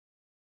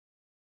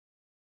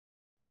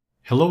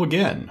Hello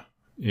again.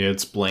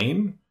 It's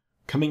Blaine,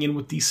 coming in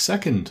with the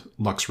second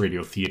Lux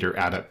Radio Theatre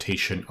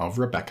adaptation of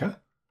Rebecca.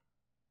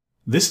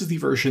 This is the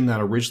version that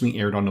originally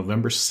aired on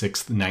November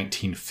 6th,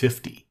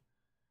 1950.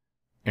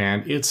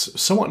 And it's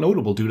somewhat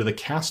notable due to the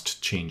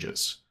cast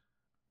changes.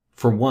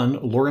 For one,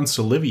 Laurence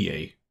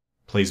Olivier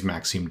plays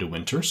Maxime de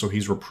Winter, so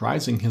he's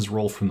reprising his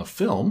role from the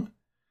film.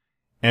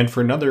 And for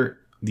another,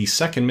 the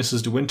second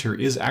Mrs. de Winter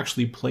is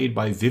actually played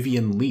by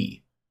Vivien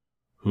Leigh,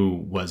 who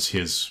was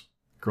his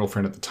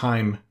girlfriend at the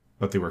time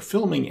that they were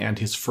filming and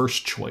his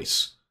first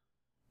choice.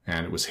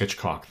 And it was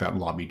Hitchcock that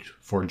lobbied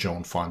for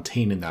Joan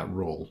Fontaine in that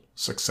role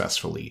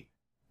successfully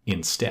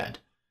instead.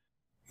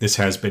 This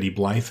has Betty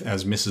Blythe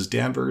as Mrs.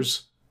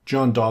 Danvers,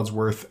 John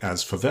Dodsworth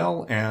as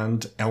Favell,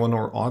 and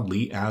Eleanor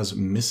Audley as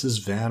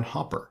Mrs. Van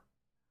Hopper.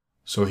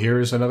 So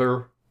here's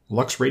another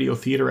Lux Radio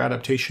Theatre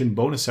adaptation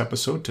bonus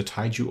episode to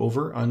tide you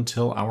over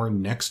until our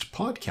next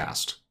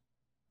podcast.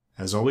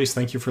 As always,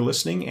 thank you for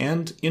listening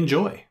and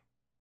enjoy.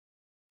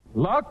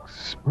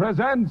 Lux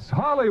presents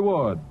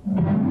Hollywood.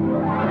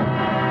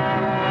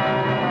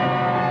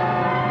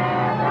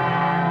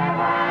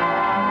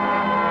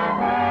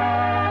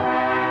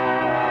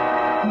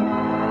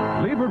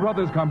 Lever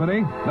Brothers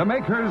Company, the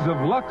makers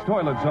of Lux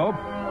Toilet Soap,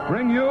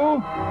 bring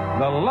you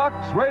the Lux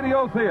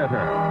Radio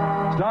Theater,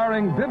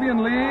 starring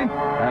Vivien Leigh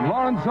and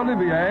Laurence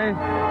Olivier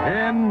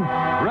in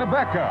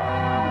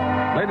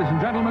Rebecca. Ladies and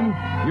gentlemen,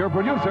 your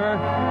producer,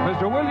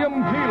 Mr.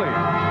 William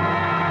Keighley.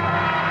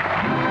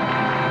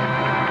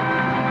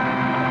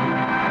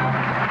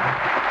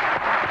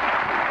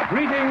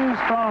 Greetings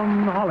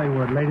from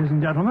Hollywood, ladies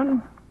and gentlemen.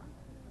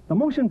 The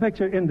motion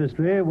picture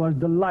industry was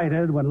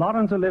delighted when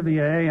Laurence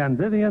Olivier and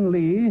Vivien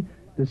Leigh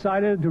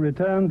decided to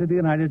return to the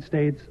United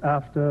States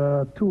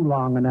after too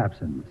long an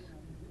absence.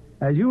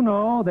 As you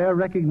know, they're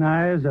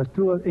recognized as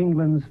two of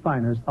England's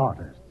finest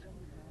artists.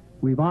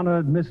 We've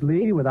honored Miss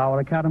Leigh with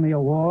our Academy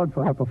Award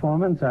for her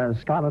performance as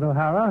Scarlett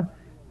O'Hara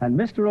and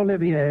Mr.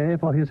 Olivier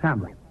for his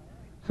Hamlet.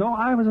 So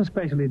I was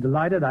especially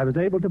delighted I was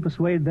able to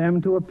persuade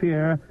them to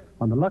appear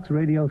on the Lux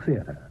Radio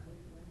Theater.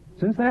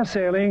 Since they're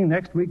sailing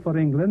next week for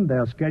England,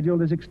 their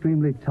schedule is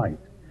extremely tight,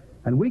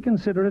 and we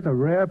consider it a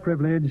rare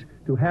privilege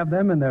to have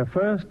them in their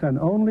first and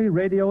only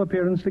radio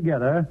appearance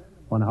together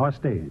on our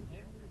stage.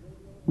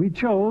 We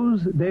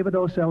chose David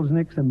O.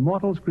 Selznick's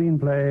immortal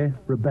screenplay,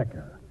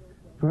 Rebecca.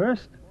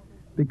 First,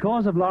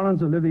 because of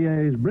Laurence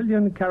Olivier's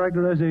brilliant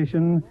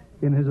characterization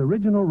in his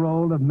original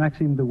role of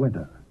Maxime de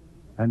Winter.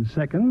 And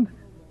second,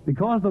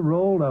 because the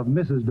role of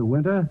Mrs. de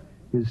Winter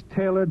is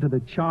tailored to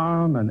the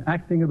charm and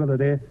acting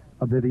ability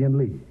of Vivien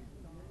Leigh.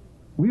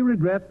 We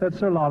regret that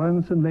Sir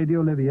Lawrence and Lady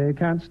Olivier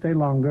can't stay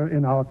longer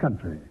in our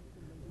country.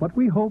 But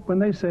we hope when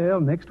they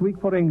sail next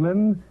week for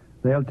England,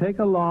 they'll take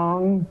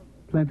along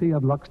plenty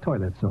of Lux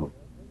toilet soap.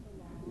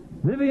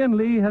 Vivien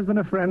Leigh has been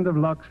a friend of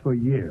Lux for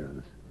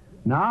years.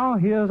 Now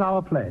here's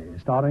our play,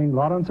 starring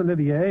Laurence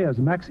Olivier as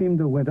Maxime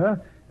de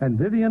Winter and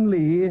Vivien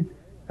Leigh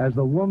as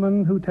the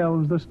woman who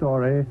tells the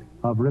story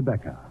of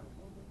Rebecca.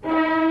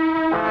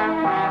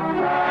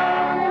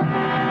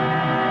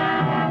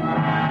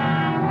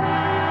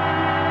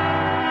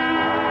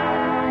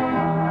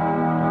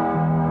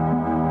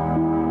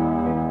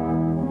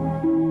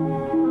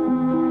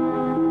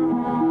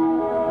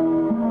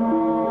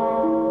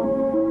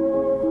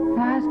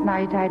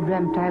 I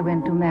dreamt I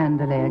went to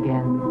Mandalay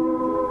again.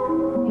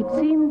 It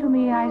seemed to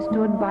me I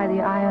stood by the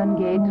iron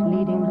gate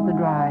leading to the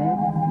drive,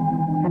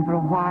 and for a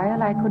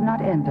while I could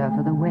not enter,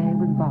 for the way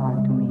was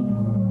barred to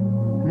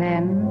me.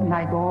 Then,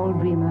 like all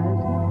dreamers,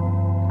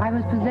 I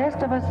was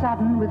possessed of a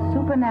sudden with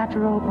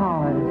supernatural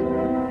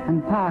powers,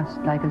 and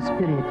passed like a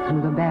spirit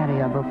through the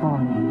barrier before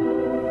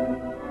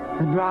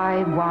me. The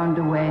drive wound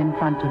away in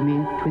front of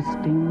me,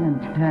 twisting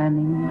and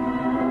turning,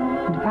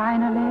 and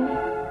finally,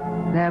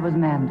 there was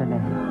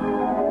Mandalay.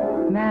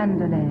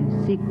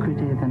 Mandalay,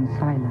 secretive and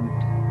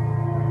silent.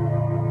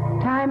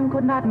 Time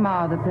could not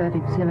mar the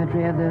perfect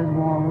symmetry of those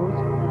walls,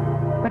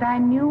 but I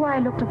knew I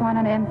looked upon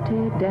an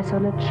empty,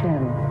 desolate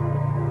shell,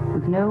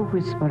 with no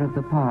whisper of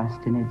the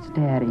past in its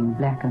staring,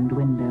 blackened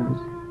windows.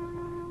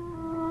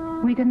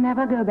 We can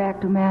never go back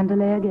to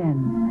Mandalay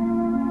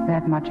again.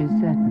 That much is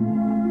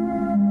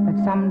certain.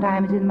 But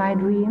sometimes in my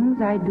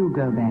dreams I do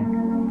go back,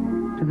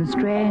 to the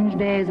strange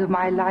days of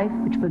my life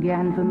which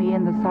began for me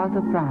in the south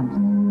of France.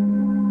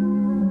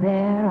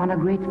 There, on a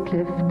great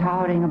cliff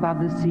towering above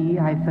the sea,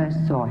 I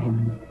first saw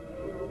him.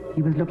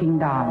 He was looking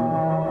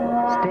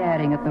down,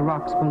 staring at the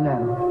rocks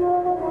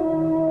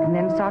below. And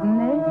then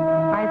suddenly,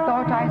 I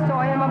thought I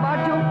saw him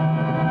about to...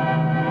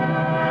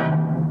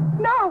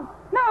 No,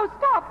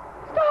 stop!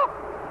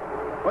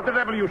 What the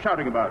devil are you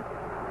shouting about?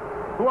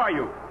 Who are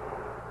you?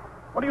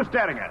 What are you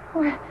staring at?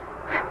 Oh,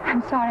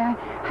 I'm sorry,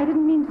 I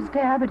didn't mean to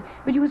stare,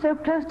 but you were so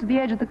close to the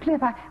edge of the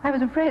cliff, I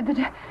was afraid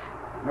that...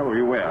 Oh,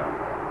 you were.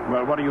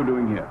 Well, what are you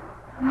doing here?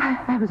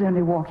 I was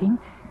only walking.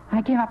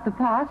 I came up the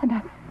path and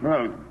I...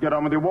 Well, get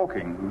on with your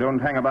walking. Don't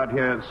hang about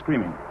here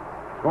screaming.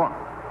 Go on.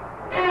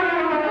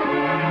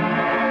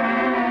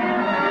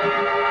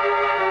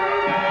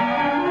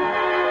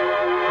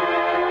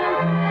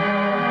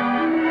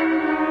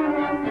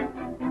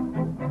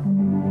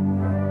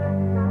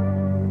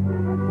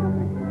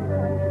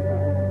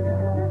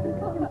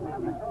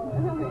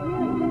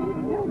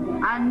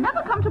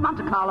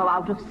 Carlo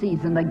out of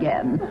season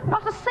again.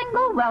 Not a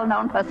single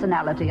well-known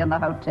personality in the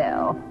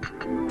hotel.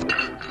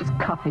 This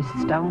coffee's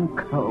stone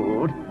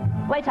cold.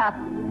 Waiter,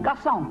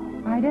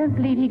 garçon. I don't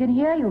believe he can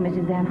hear you,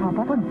 Mrs. Van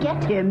Hopper. Well,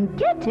 get him.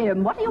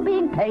 What are you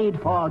being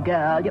paid for,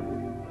 girl?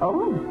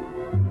 Oh,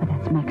 but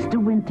that's Max de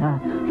Winter.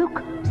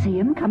 Look, see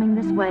him coming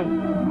this way.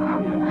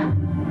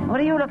 What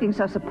are you looking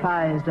so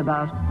surprised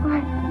about?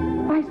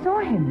 I saw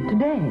him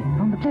today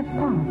on the cliff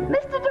path.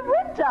 Mr. de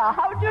Winter,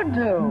 how do you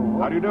do?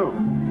 How do you do?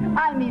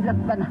 I'm Edith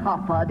Van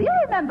Hopper. Do you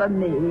remember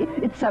me?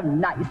 It's so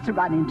nice to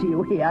run into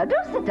you here. Do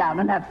sit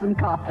down and have some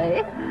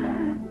coffee.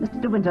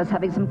 Mr. de Winter's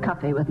having some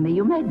coffee with me.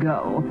 You may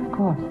go. Of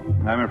course.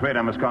 I'm afraid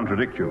I must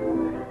contradict you.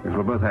 You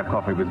shall both have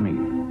coffee with me.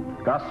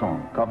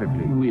 Garçon, coffee,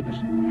 please. Oui,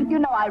 monsieur. You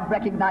know, I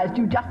recognized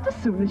you just as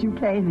soon as you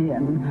came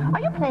in. Are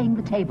you playing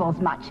the tables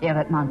much here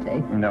at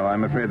Monte? No,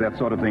 I'm afraid that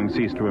sort of thing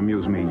ceased to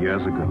amuse me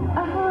years ago.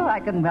 Oh, I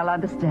can well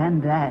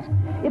understand that.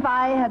 If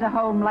I had a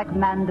home like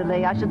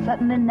Mandalay, I should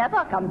certainly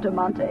never come to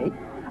Monte.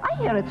 I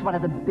hear it's one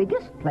of the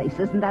biggest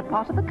places in that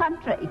part of the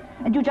country,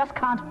 and you just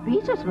can't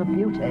beat it for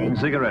beauty. A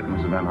cigarette,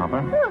 Mrs. Van Hopper.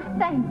 Oh,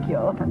 thank you.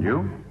 And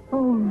you?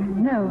 Oh,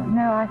 no,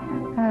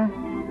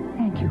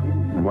 thank you.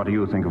 And what do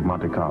you think of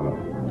Monte Carlo?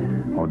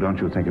 Or don't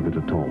you think of it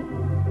at all?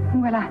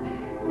 Well,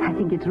 I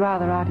think it's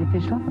rather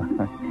artificial.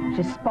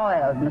 She's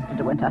spoiled, Mr.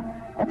 de Winter.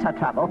 That's her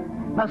trouble.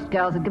 Most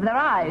girls would give their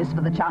eyes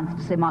for the chance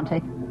to see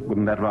Monte.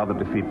 Wouldn't that rather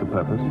defeat the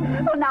purpose?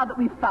 Well, now that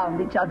we've found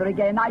each other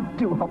again, I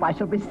do hope I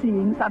shall be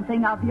seeing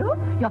something of you.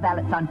 Your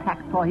valet's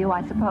unpacked for you,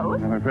 I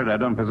suppose. I'm afraid I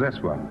don't possess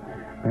one.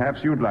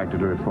 Perhaps you'd like to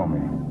do it for me.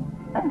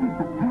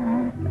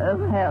 Oh,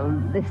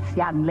 well, this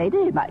young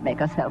lady might make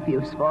herself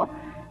useful.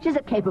 She's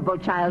a capable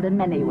child in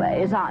many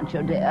ways, aren't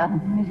you, dear?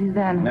 Mrs.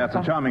 Van That's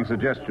a charming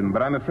suggestion,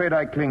 but I'm afraid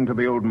I cling to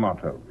the old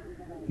motto.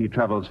 He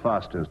travels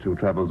fastest who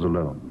travels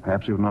alone.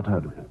 Perhaps you've not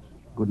heard of it.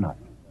 Good night.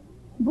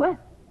 Well,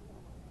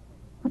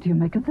 what do you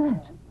make of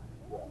that?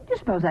 Do you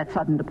suppose that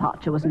sudden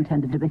departure was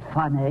intended to be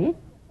funny?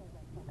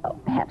 Oh,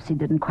 perhaps he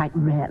didn't quite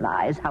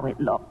realize how it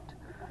looked.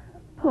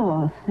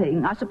 Poor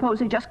thing. I suppose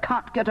he just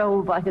can't get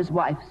over his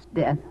wife's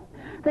death.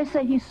 They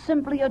say he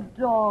simply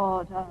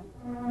adored her.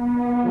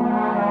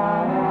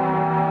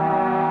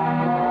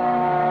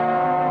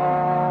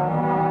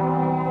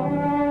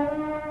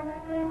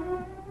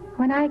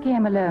 When I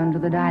came alone to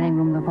the dining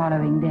room the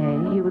following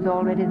day, he was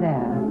already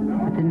there,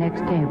 at the next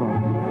table.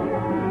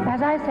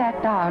 As I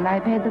sat down, I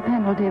paid the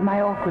penalty of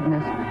my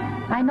awkwardness.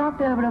 I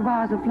knocked over a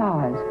vase of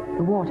flowers,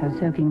 the water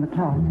soaking the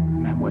cloth.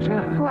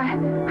 Mademoiselle. Oh,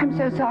 I'm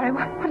so sorry.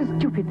 What a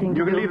stupid thing to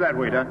You do. can leave that,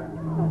 waiter.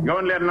 Go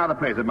and let another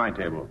place at my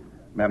table.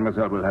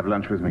 Mademoiselle will have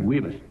lunch with me. Oui,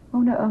 monsieur. Oh,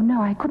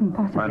 no, I couldn't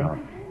possibly. Why not?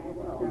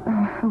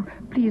 Oh,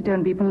 please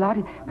don't be polite.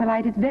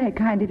 It's very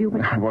kind of you,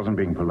 but... I wasn't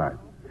being polite.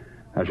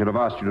 I should have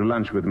asked you to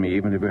lunch with me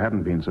even if you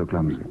hadn't been so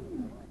clumsy.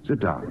 Sit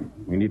down.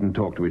 We needn't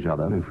talk to each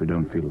other if we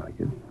don't feel like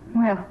it.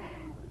 Well,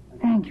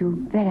 thank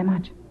you very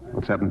much.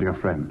 What's happened to your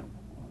friend?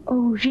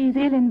 Oh, she's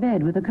ill in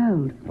bed with a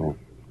cold. Oh.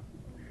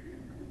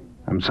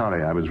 I'm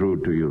sorry I was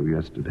rude to you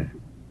yesterday.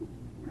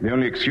 The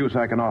only excuse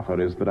I can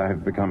offer is that I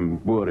have become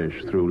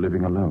boorish through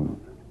living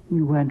alone.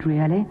 You weren't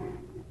really.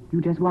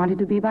 You just wanted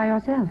to be by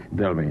yourself.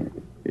 Tell me,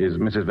 is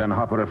Mrs. Van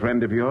Hopper a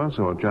friend of yours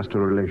or just a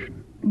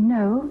relation?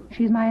 No,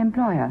 she's my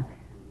employer.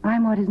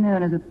 I'm what is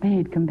known as a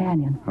paid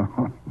companion.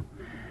 Oh,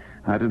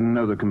 I didn't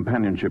know the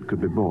companionship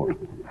could be bought.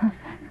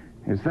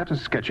 Is that a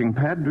sketching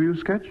pad? Do you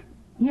sketch?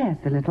 Yes,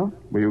 a little.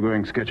 Were you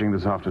going sketching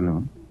this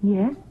afternoon?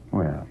 Yes?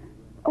 Well,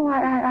 Oh,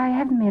 I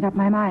haven't made up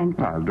my mind.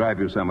 I'll drive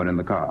you somewhere in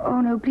the car. Oh,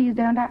 no, please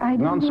don't. I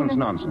didn't Nonsense, even...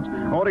 nonsense.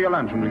 Order your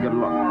lunch and we'll get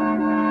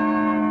along.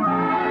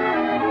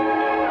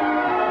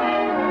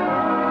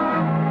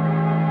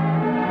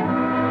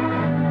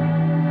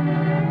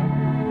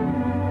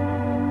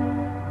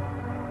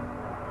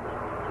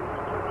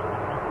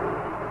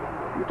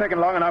 You've taken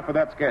long enough for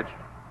that sketch.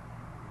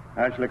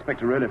 I shall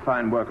expect a really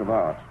fine work of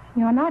art.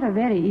 You're not a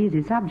very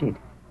easy subject.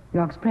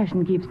 Your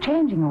expression keeps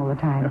changing all the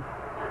time.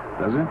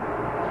 Does it?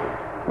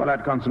 Well,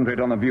 I'd concentrate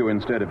on the view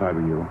instead if I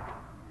were you.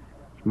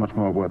 It's much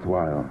more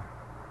worthwhile.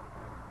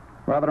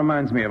 Rather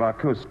reminds me of our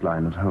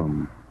coastline at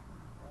home.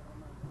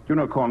 Do you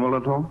know Cornwall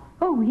at all?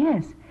 Oh,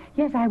 yes.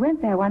 Yes, I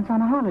went there once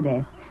on a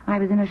holiday. I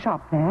was in a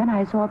shop there, and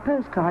I saw a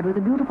postcard with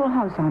a beautiful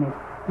house on it,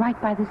 right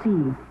by the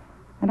sea.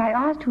 And I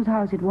asked whose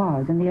house it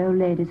was, and the old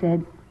lady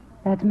said,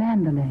 "That's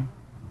Mandalay."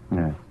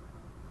 Yes.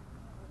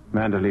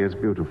 Mandalay is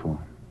beautiful.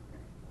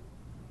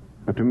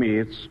 But to me,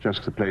 it's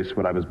just the place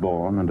where I was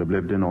born and have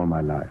lived in all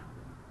my life.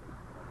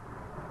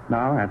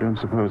 Now, I don't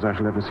suppose I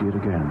shall ever see it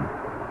again.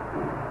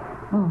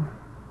 Oh.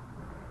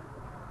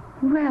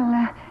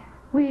 Well,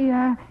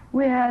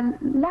 we're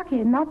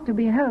lucky not to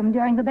be home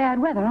during the bad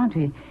weather, aren't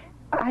we?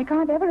 I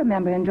can't ever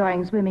remember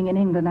enjoying swimming in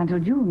England until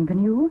June,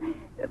 can you?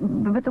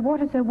 But the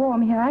water's so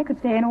warm here, I could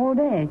stay in all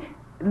day.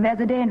 There's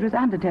a dangerous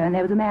underturn.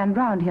 There was a man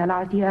drowned here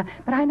last year,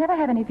 but I never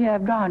have any fear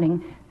of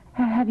drowning.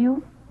 Have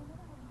you?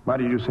 Why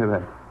did you say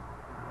that?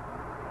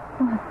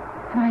 Oh,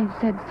 I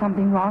said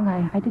something wrong.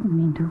 I didn't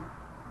mean to.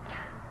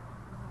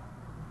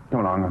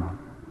 Come along.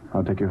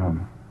 I'll take you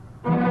home.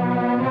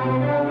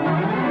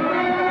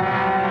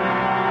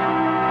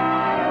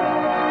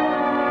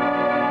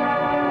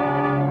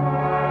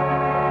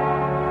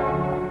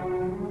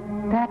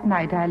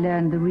 night I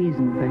learned the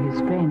reason for his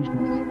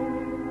strangeness.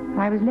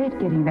 I was late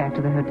getting back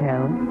to the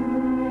hotel.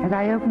 As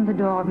I opened the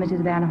door of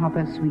Mrs. Van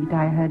Hopper's suite,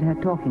 I heard her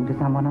talking to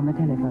someone on the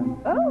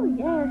telephone. Oh,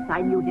 yes,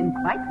 I knew him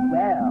quite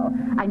well.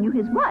 I knew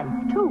his wife,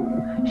 too.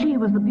 She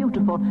was the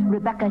beautiful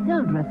Rebecca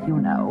Hildreth, you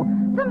know.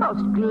 The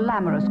most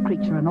glamorous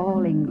creature in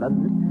all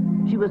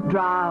England. She was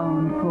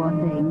drowned, poor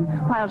thing,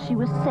 while she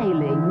was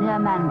sailing near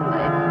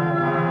Mandalay.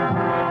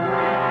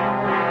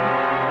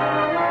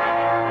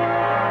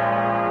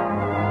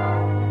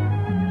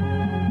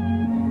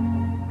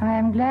 I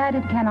am glad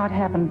it cannot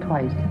happen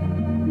twice.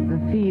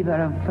 The fever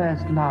of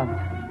first love.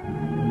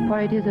 For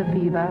it is a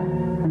fever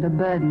and a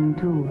burden,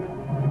 too.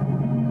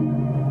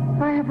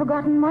 I have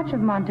forgotten much of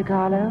Monte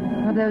Carlo,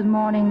 of those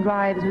morning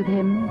drives with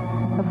him,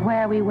 of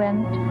where we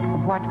went,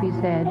 of what we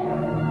said.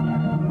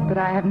 But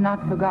I have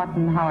not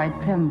forgotten how I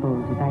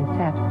trembled as I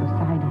sat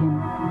beside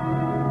him.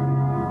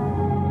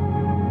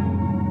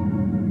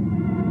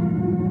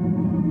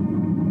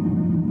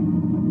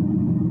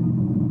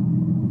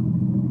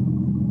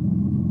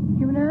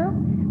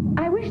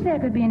 There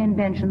could be an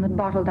invention that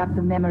bottled up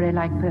the memory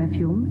like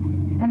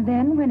perfume, and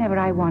then, whenever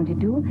I wanted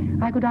to,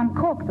 I could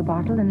uncork the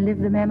bottle and live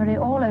the memory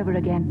all over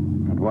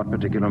again. At what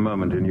particular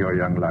moment in your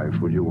young life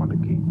would you want to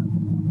keep?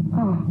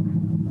 Oh,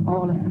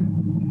 all of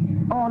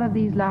them. All of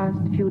these last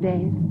few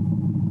days.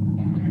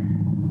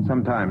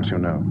 Sometimes, you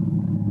know,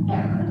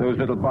 those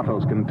little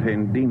bottles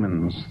contain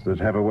demons that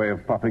have a way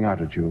of popping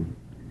out at you,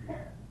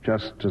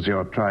 just as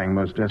you're trying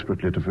most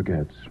desperately to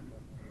forget.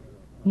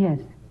 Yes,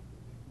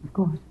 of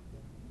course.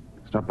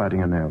 Stop biting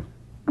your nails.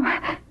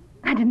 Oh,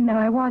 I didn't know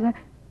I was.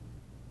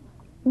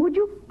 Would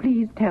you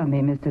please tell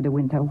me, Mr. De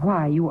Winter,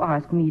 why you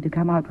asked me to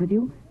come out with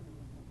you?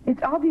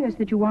 It's obvious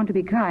that you want to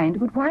be kind,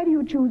 but why do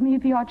you choose me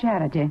for your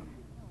charity?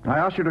 I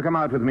asked you to come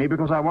out with me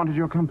because I wanted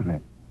your company.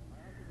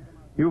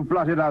 You've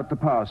blotted out the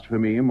past for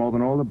me more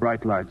than all the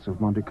bright lights of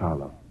Monte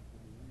Carlo.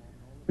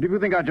 But if you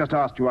think I just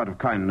asked you out of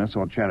kindness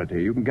or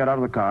charity, you can get out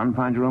of the car and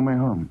find your own way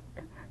home.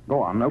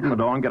 Go on, open the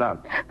door and get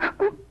out.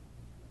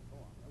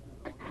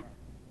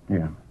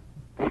 Here.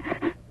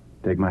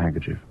 Take my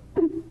handkerchief.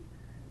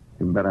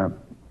 You better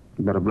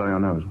blow your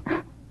nose.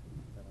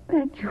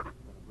 Thank you,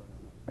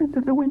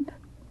 Mr. De Winter.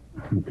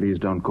 Please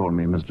don't call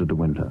me Mr. De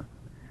Winter.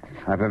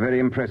 I have a very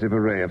impressive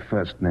array of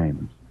first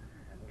names.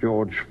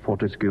 George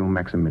Fortescue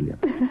Maximilian.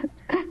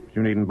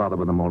 You needn't bother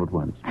with them all at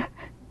once.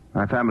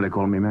 My family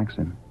call me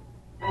Maxim.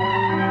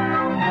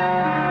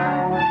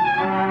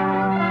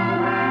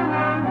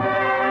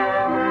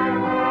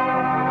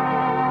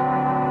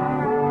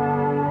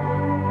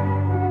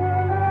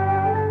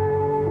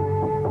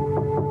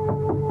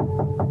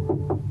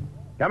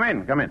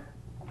 Come in.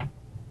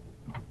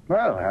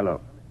 Well,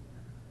 hello.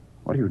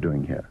 What are you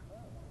doing here?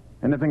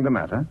 Anything the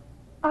matter?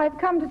 I've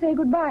come to say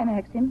goodbye,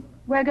 Maxim.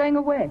 We're going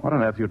away. What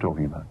on earth are you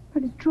talking about?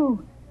 But it's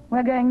true.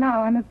 We're going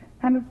now.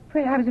 I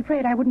was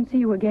afraid I wouldn't see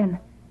you again.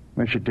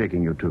 Where's she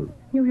taking you to?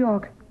 New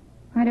York.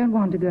 I don't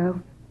want to go.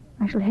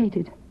 I shall hate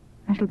it.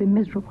 I shall be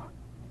miserable.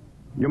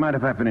 You mind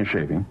if I finish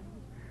shaving?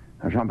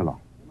 I shan't be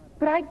long.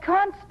 But I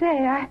can't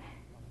stay.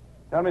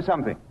 Tell me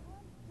something.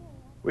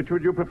 Which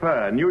would you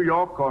prefer, New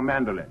York or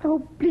Mandalay?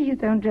 Oh, please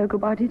don't joke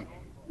about it.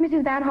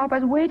 Mrs. Van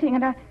Hopper's waiting,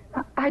 and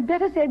I'd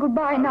better say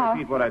goodbye now. I'll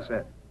repeat what I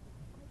said.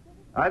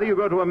 Either you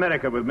go to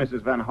America with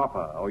Mrs. Van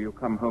Hopper, or you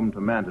come home to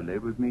Mandalay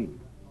with me.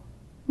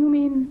 You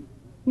mean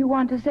you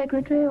want a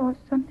secretary or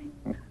something?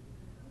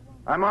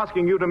 I'm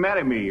asking you to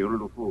marry me, you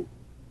little fool.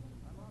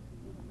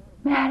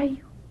 Marry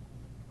you?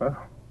 Well,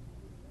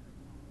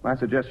 my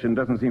suggestion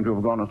doesn't seem to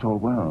have gone at all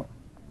well.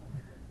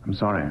 I'm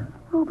sorry.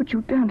 Oh, but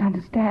you don't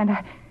understand.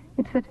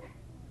 It's that...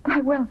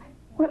 Well,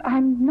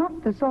 I'm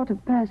not the sort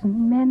of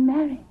person men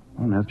marry.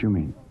 What on earth do you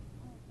mean?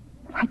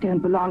 I don't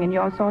belong in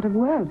your sort of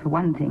world, for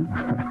one thing.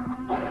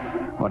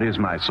 What is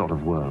my sort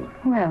of world?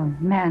 Well,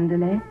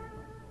 Mandalay.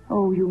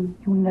 Oh, you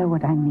know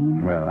what I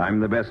mean. Well, I'm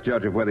the best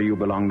judge of whether you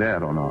belong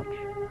there or not.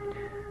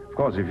 Of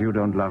course, if you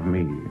don't love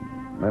me,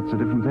 that's a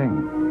different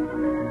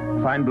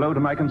thing. Fine blow to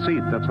my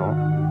conceit, that's all.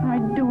 I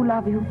do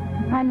love you.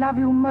 I love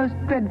you most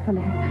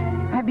dreadfully.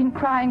 I've been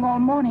crying all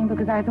morning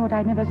because I thought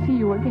I'd never see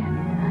you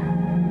again.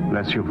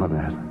 Bless you for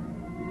that.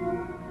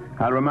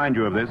 I'll remind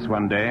you of this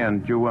one day,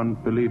 and you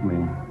won't believe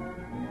me.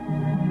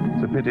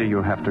 It's a pity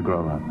you have to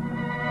grow up.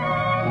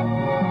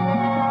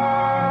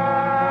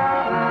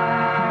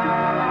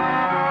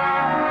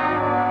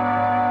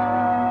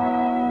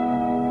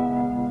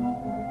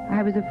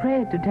 I was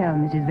afraid to tell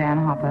Mrs. Van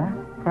Hopper,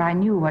 for I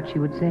knew what she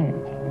would say.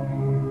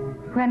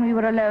 When we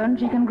were alone,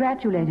 she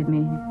congratulated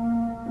me,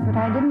 but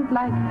I didn't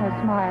like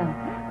her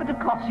smile. But of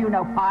course you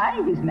know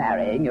why he's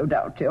marrying you,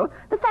 don't you?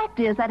 The fact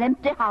is that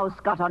empty house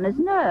got on his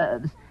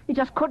nerves. He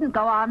just couldn't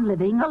go on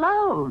living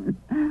alone.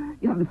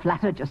 You haven't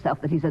flattered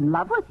yourself that he's in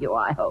love with you,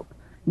 I hope.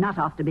 Not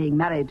after being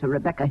married to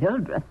Rebecca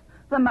Hildreth,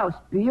 the most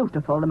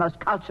beautiful, the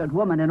most cultured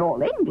woman in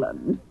all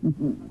England.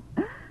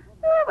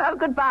 Well,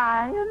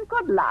 goodbye and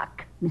good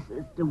luck,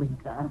 Mrs. De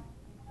Winter.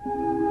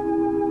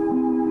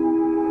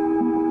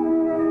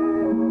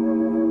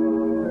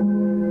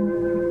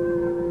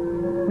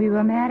 We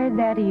were married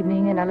that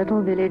evening in a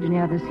little village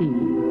near the sea.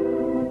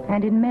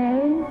 And in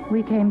May,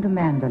 we came to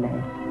Mandalay.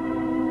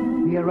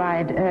 We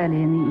arrived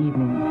early in the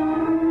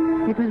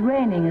evening. It was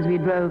raining as we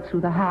drove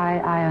through the high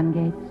iron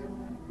gates.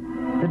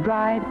 The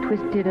drive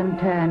twisted and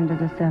turned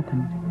as a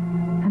serpent.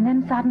 And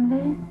then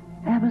suddenly,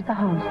 there was the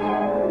house,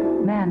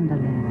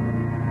 Mandalay.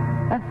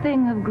 A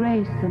thing of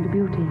grace and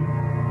beauty,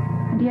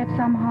 and yet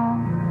somehow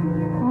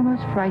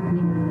almost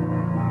frightening.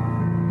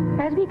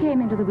 As we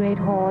came into the great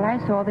hall, I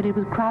saw that it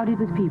was crowded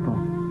with people,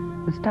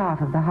 the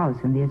staff of the house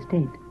and the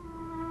estate.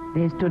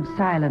 They stood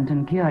silent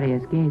and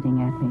curious,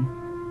 gazing at me.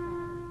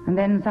 And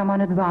then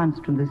someone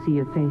advanced from the sea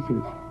of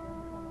faces.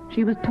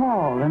 She was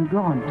tall and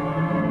gaunt,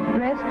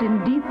 dressed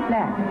in deep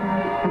black,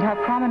 and her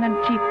prominent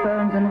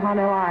cheekbones and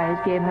hollow eyes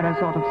gave her a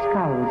sort of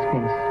skull's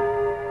face.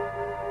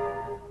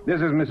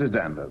 This is Mrs.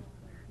 Danvers.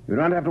 You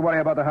don't have to worry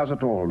about the house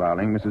at all,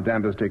 darling. Mrs.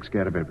 Danvers takes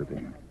care of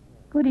everything.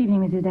 Good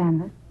evening, Mrs.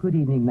 Danvers. Good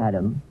evening,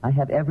 madam. I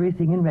have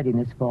everything in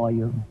readiness for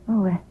you.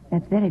 Oh,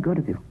 that's very good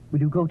of you. Will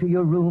you go to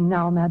your room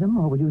now, madam,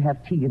 or will you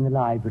have tea in the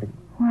library?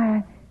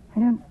 Why, I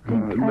don't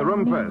think The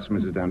room first,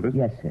 Mrs. Danvers.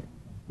 Yes, sir.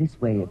 This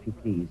way, if you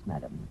please,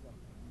 madam.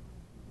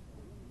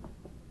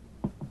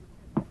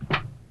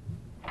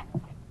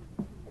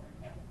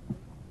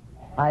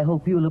 I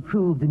hope you'll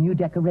approve the new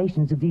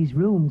decorations of these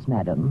rooms,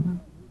 madam.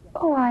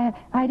 Oh,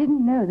 I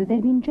didn't know that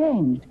they'd been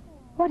changed.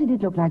 What did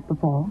it look like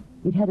before?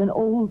 It had an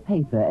old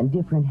paper and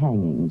different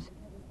hangings.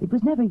 It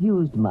was never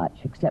used much,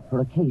 except for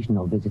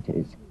occasional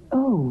visitors.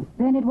 Oh,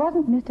 then it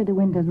wasn't Mr. De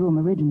Winter's room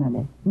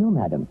originally. No,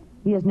 madam.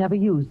 He has never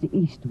used the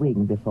east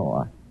wing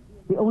before.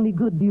 The only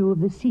good view of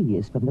the sea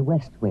is from the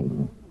west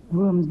wing. The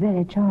room's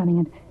very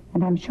charming,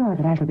 and I'm sure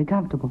that I shall be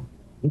comfortable.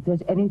 If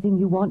there's anything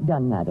you want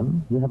done,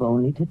 madam, you have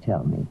only to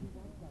tell me.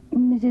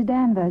 Mrs.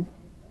 Danvers,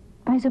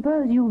 I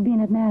suppose you've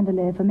been at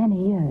Mandalay for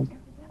many years.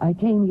 I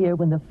came here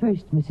when the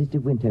first Mrs. De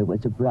Winter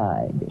was a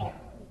bride.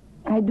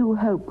 I do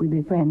hope we'll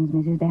be friends,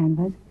 Mrs.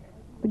 Danvers,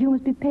 but you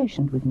must be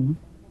patient with me.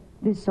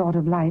 This sort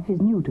of life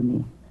is new to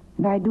me,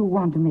 and I do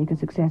want to make a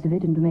success of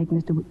it and to make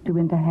Mr. De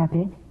Winter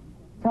happy.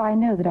 So I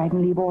know that I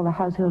can leave all the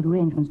household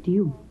arrangements to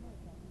you.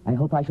 I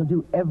hope I shall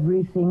do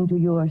everything to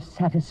your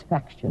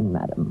satisfaction,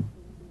 madam.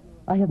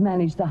 I have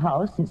managed the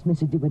house since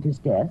Mrs. De Winter's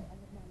death,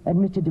 and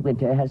Mr. De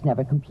Winter has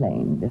never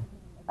complained.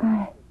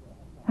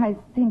 I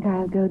think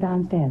I'll go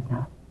downstairs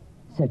now.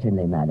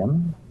 Certainly,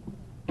 madam.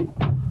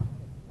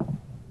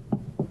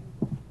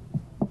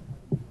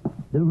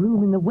 The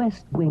room in the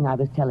west wing I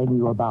was telling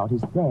you about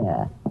is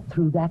there,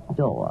 through that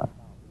door.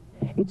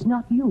 It's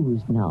not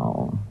used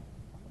now.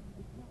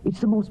 It's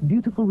the most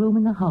beautiful room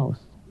in the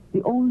house,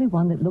 the only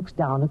one that looks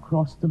down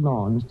across the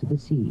lawns to the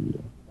sea.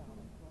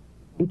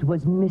 It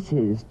was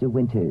Mrs. De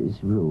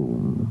Winter's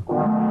room.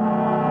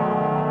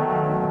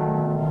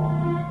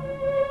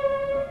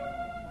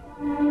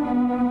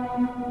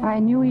 I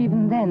knew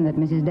even then that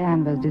Mrs.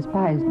 Danvers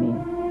despised me,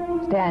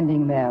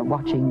 standing there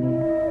watching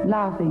me,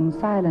 laughing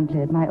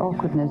silently at my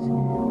awkwardness,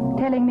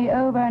 telling me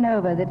over and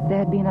over that there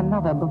had been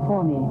another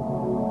before me,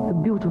 the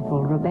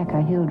beautiful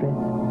Rebecca Hildreth.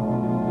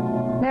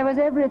 There was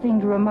everything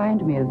to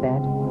remind me of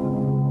that.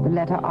 The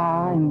letter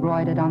R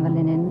embroidered on the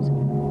linens,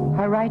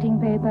 her writing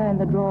paper in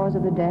the drawers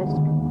of the desk,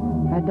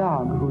 her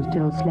dog who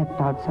still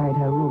slept outside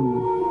her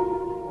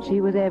room.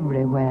 She was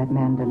everywhere at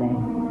Mandalay.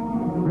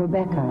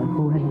 Rebecca,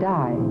 who had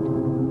died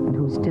and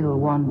who still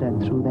wandered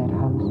through that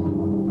house.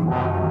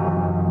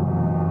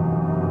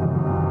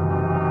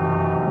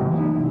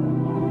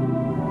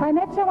 I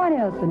met someone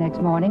else the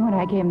next morning when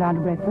I came down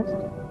to breakfast.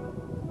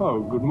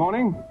 Oh, good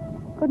morning.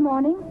 Good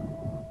morning.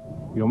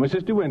 You're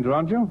Mrs. De Winter,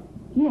 aren't you?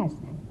 Yes.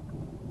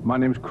 My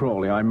name's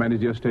Crawley. I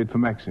manage the estate for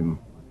Maxim.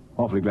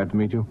 Awfully glad to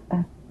meet you.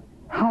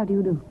 How do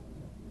you do?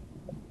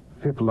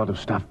 Fearful lot of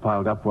stuff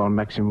piled up while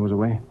Maxim was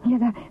away.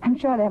 Yes, I'm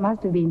sure there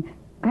must have been.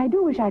 I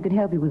do wish I could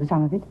help you with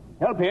some of it.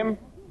 Help him?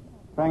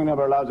 Frank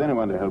never allows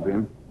anyone to help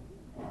him.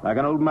 Like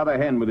an old mother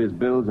hen with his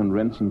bills and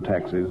rents and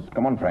taxes.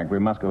 Come on, Frank, we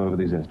must go over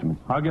these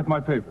estimates. I'll get my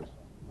papers.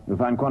 You'll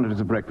find quantities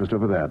of breakfast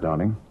over there,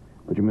 darling.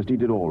 But you must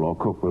eat it all, or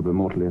Cook will be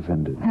mortally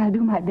offended. I'll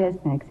do my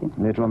best, Maxim.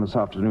 Later on this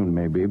afternoon,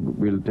 maybe,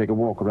 we'll take a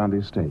walk around the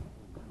estate.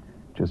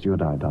 Just you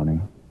and I,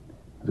 darling.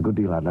 There's a good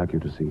deal I'd like you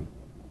to see.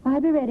 I'll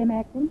be ready,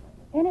 Maxim.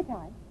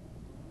 Anytime.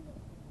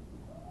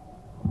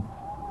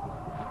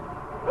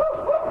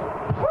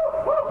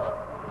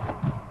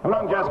 Come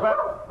along, Jasper.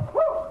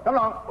 Come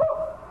along.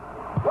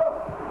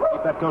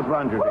 Keep that coat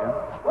round you, dear.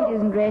 It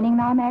isn't raining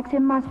now,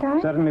 Maxim, must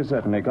I? Certainly,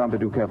 certainly. Can't be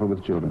too careful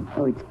with children.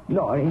 Oh, it's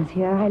glorious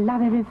here. I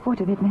love every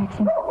foot of it,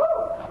 Maxim.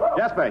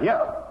 Jasper, here.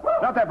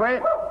 Not that way.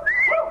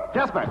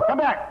 Jasper, come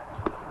back.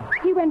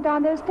 He went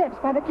down those steps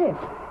by the cliff.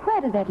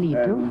 Where does that lead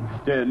to?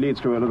 It leads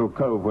to a little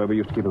cove where we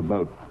used to keep a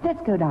boat.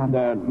 Let's go down.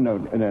 No,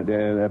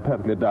 they're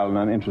perfectly dull and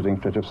uninteresting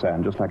stretch of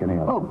sand, just like any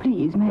other. Oh,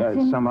 please,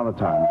 Maxim. Some other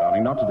time,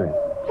 darling, not today.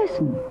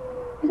 Listen.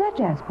 Is that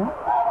Jasper?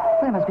 Well,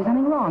 there must be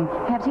something wrong.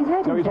 Perhaps he's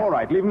hurt himself. No, he's all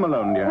right. Leave him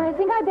alone, dear. I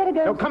think I'd better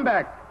go... No, come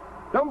back.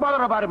 Don't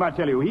bother about him, I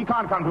tell you. He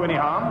can't come to any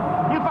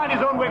harm. He'll find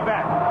his own way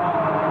back.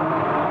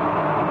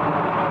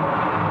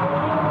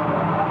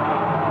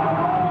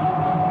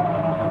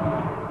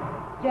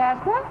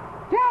 Jasper?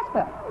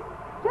 Jasper!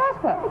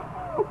 Jasper!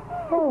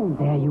 Oh,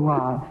 there you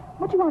are.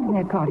 What do you want in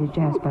that cottage,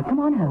 Jasper? Come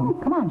on home.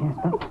 Come on,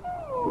 Jasper.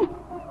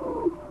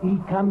 He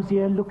comes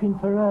here looking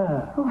for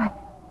her. Oh, I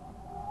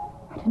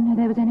didn't know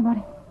there was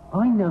anybody.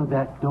 I know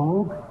that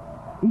dog.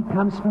 He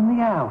comes from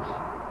the house.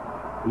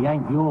 He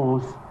ain't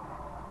yours.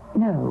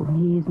 No,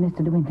 he's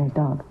Mr. De Winter's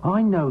dog.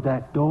 I know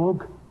that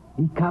dog.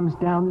 He comes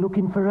down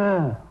looking for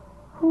her.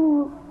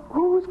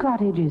 Whose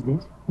cottage is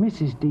this?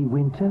 Mrs. De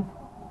Winter.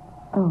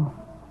 Oh.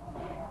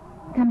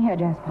 Come here,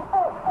 Jasper.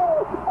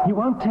 You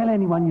won't tell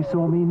anyone you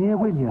saw me in here,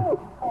 will you?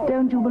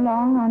 Don't you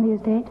belong on the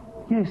estate?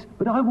 Yes,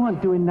 but I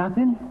wasn't doing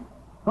nothing.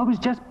 I was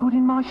just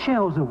putting my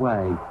shells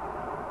away.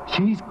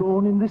 She's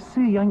gone in the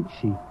sea, ain't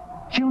she?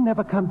 She'll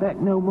never come back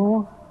no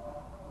more.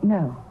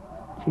 No,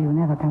 she'll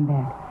never come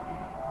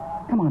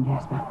back. Come on,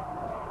 Jasper.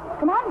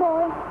 Come on,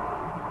 boy.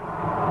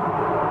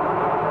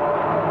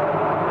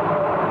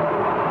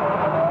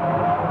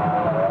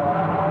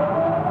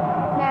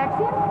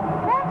 Maxim,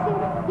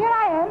 here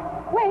I am.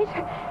 Wait.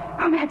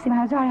 Oh, Maxim,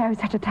 I'm sorry I was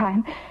such a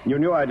time. You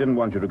knew I didn't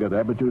want you to go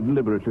there, but you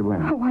deliberately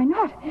went. Oh, why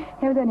not?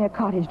 There was only a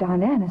cottage down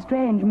there and a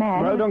strange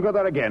man. Well, don't go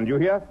there again, do you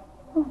hear?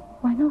 Oh,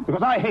 why not?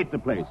 Because I hate the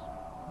place.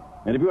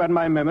 And if you had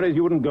my memories,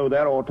 you wouldn't go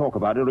there or talk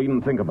about it or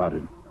even think about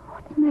it.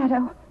 What's the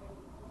matter?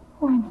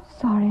 Oh, I'm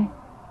sorry.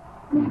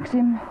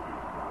 Maxim.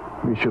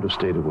 We should have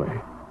stayed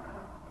away.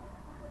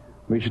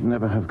 We should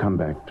never have come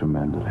back to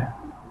Mandalay.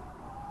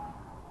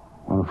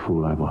 What a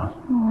fool I was.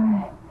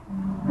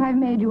 Oh, I've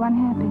made you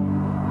unhappy.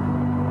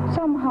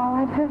 Somehow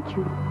I've hurt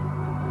you.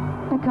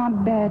 I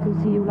can't bear to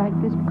see you like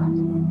this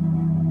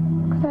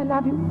because I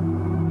love you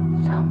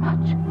so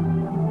much.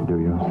 Do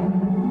you?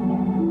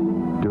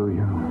 Do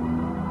you?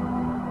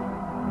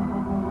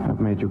 I've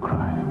made you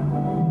cry.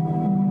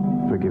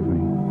 Forgive me.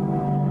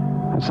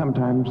 I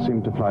sometimes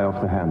seem to fly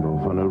off the handle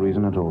for no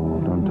reason at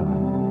all, don't I?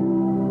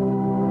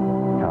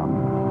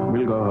 Come,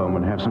 we'll go home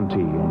and have some tea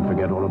and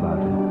forget all about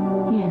it.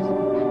 Yes,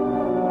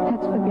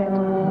 let's forget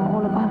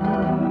all about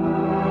it.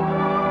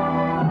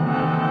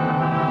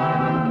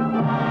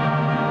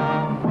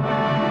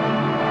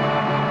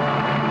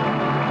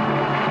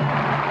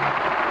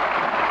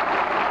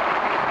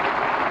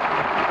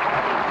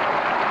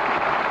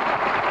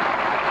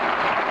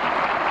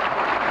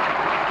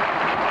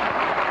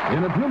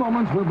 In a few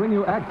moments, we'll bring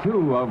you Act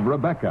Two of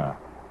Rebecca.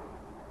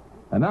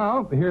 And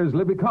now, here's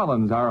Libby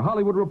Collins, our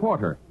Hollywood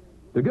reporter,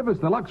 to give us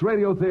the Lux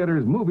Radio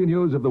Theater's movie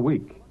news of the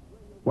week.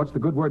 What's the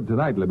good word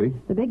tonight, Libby?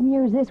 The big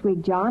news this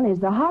week, John, is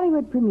the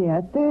Hollywood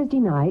premiere Thursday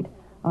night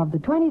of the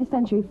 20th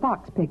Century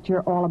Fox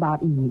picture All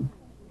About Eve.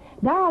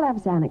 Darryl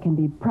F. Zanuck can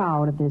be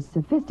proud of this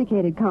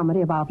sophisticated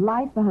comedy about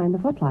life behind the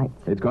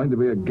footlights. It's going to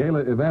be a gala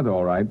event,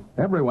 all right.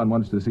 Everyone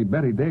wants to see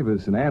Betty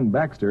Davis and Ann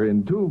Baxter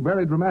in two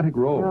very dramatic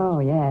roles. Oh,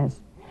 yes.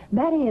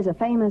 Betty is a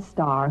famous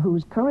star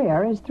whose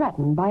career is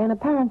threatened by an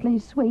apparently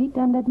sweet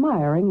and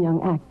admiring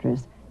young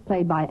actress,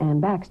 played by Ann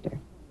Baxter.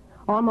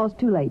 Almost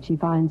too late, she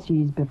finds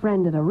she's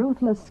befriended a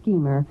ruthless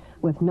schemer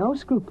with no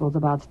scruples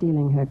about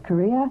stealing her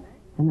career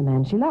and the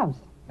man she loves.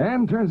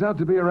 Ann turns out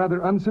to be a rather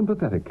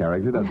unsympathetic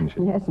character, doesn't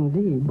she? Yes,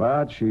 indeed.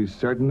 But she's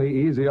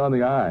certainly easy on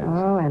the eyes.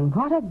 Oh, and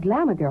what a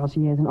glamour girl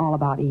she is in All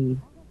About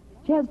Eve.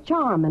 She has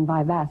charm and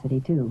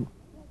vivacity, too.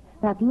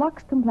 That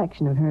Lux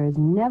complexion of hers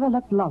never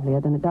looked lovelier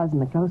than it does in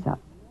the close-up.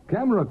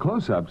 Camera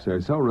close-ups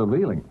are so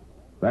revealing.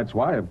 That's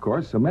why, of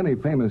course, so many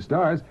famous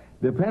stars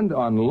depend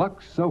on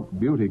Lux Soap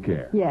Beauty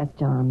Care. Yes,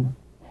 John.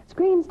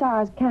 Screen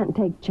stars can't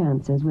take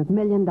chances with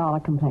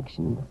million-dollar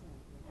complexions.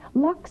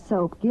 Lux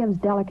Soap gives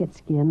delicate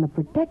skin the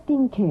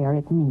protecting care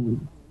it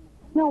needs.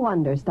 No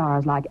wonder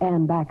stars like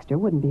Ann Baxter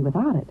wouldn't be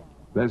without it.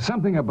 There's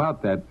something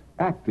about that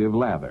active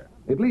lather.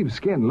 It leaves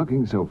skin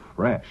looking so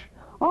fresh.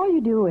 All you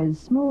do is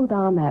smooth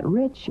on that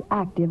rich,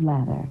 active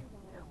lather.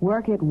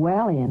 Work it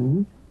well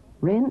in,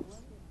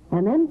 rinse,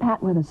 and then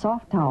pat with a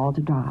soft towel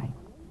to dry.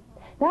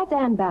 That's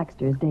Ann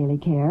Baxter's daily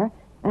care,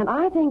 and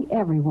I think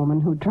every woman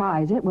who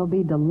tries it will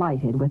be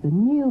delighted with the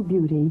new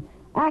beauty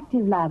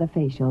active lather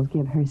facials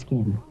give her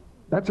skin.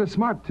 That's a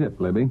smart tip,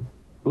 Libby.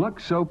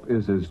 Lux Soap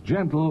is as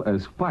gentle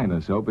as fine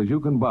a soap as you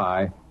can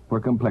buy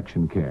for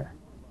complexion care.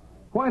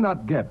 Why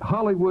not get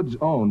Hollywood's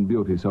own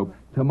beauty soap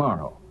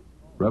tomorrow?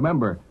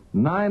 Remember,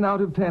 9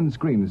 out of 10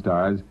 screen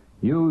stars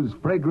use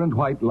fragrant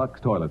white Lux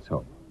toilet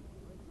soap.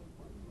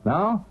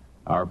 Now,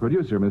 our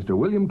producer, Mr.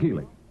 William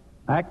Keeley.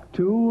 Act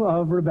Two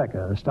of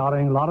Rebecca,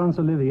 starring Laurence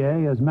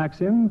Olivier as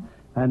Maxim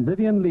and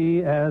Vivian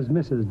Lee as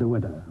Mrs. De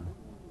Winter.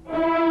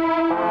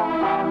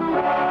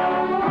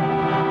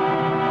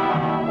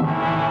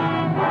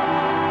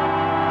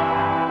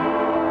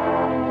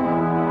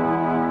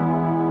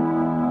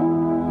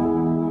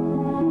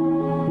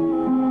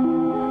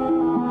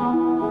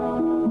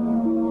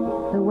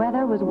 The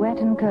weather was wet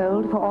and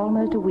cold for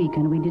almost a week,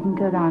 and we didn't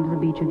go down to the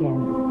beach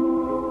again.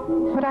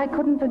 But I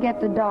couldn't forget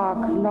the dark,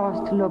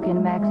 lost look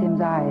in Maxim's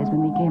eyes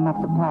when we came up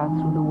the path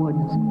through the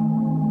woods.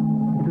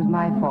 It was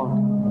my fault.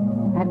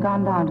 I'd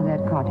gone down to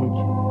that cottage.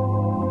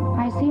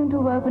 I seemed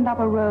to have opened up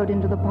a road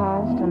into the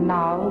past, and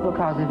now,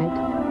 because of it,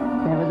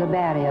 there was a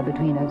barrier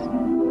between us.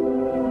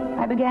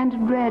 I began to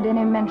dread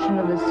any mention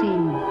of the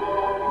sea.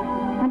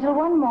 And Until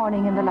one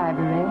morning in the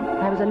library,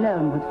 I was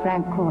alone with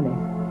Frank Crawley.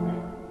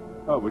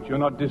 Oh, but you're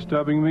not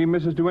disturbing me,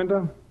 Mrs. De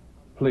Winter?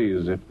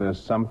 Please, if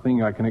there's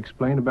something I can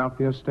explain about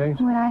the estate.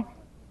 Well,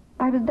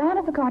 I was down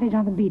at the cottage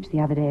on the beach the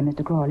other day,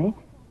 Mr. Crawley.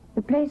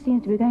 The place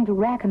seems to be going to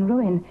rack and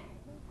ruin.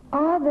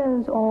 Are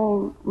those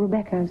all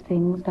Rebecca's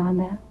things down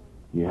there?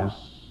 Yes.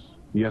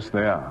 Yes,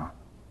 they are.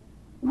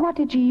 What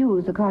did she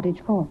use the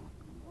cottage for?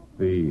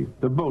 The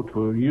boat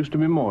used to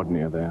be moored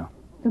near there.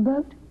 The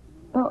boat?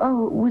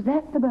 Oh, was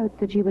that the boat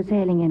that she was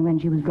sailing in when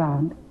she was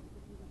drowned?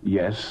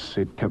 Yes,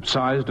 it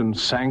capsized and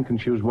sank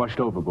and she was washed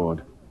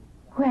overboard.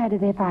 Where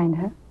did they find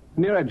her?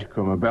 Near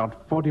Edgecombe,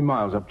 about 40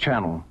 miles up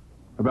channel.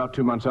 About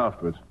 2 months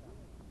afterwards.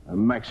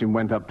 Maxim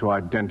went up to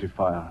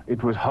identify her.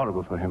 It was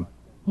horrible for him.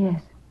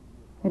 Yes,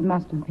 it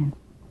must have been.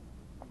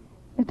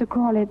 Mr.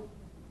 Crawley,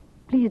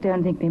 please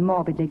don't think me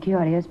morbidly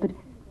curious, but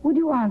would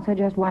you answer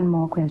just one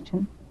more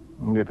question?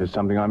 If it's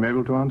something I'm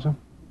able to answer.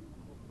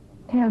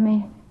 Tell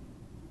me,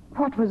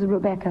 what was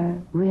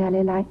Rebecca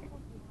really like?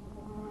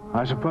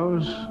 I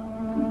suppose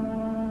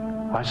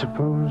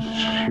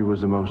she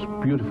was the most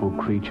beautiful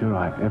creature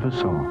I ever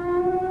saw.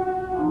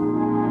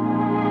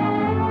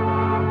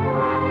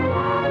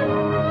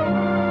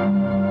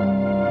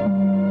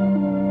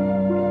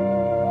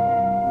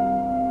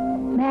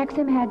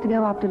 Maxim had to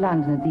go up to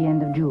London at the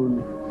end of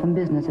June, some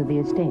business of the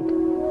estate.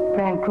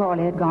 Frank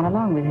Crawley had gone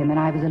along with him, and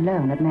I was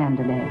alone at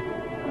Mandalay.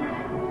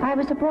 I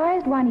was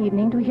surprised one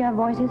evening to hear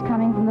voices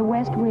coming from the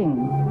west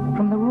wing,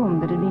 from the room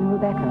that had been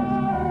Rebecca's.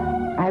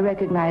 I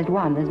recognized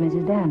one as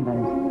Mrs.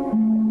 Danvers.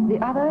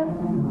 The other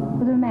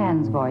was a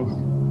man's voice,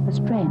 a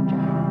stranger.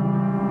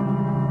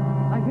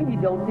 I really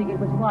don't think it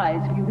was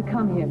wise for you to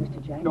come here,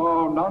 Mr. Jack.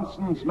 Oh,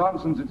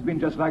 nonsense. It's been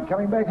just like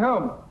coming back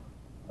home.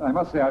 I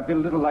must say I feel a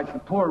little like the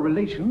poor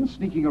relations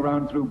sneaking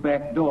around through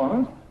back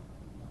doors.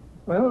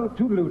 Well,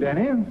 toodaloo,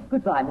 Danny.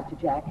 Goodbye, Mr.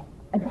 Jack.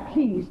 And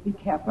please be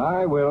careful.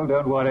 I will,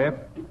 don't worry.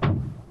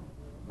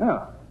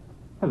 Oh,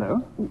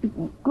 hello.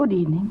 Good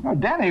evening. Now,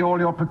 Danny, all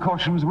your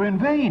precautions were in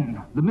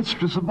vain. The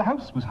mistress of the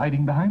house was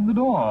hiding behind the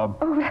door.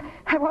 Oh,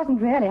 I wasn't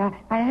really.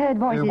 I heard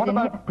voices What in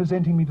about here.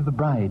 presenting me to the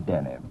bride,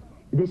 Danny?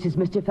 This is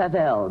Mr.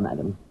 Favell,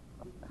 madam.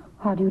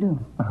 How do you do?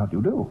 How do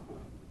you do?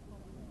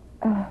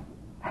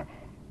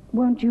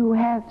 Won't you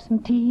have some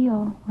tea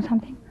or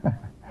something?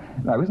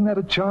 Now, isn't that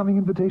a charming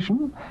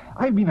invitation?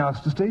 I've been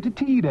asked to stay to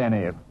tea,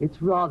 Danny.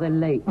 It's rather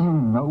late.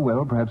 Oh,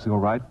 well, perhaps you're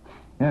right.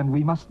 And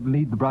we must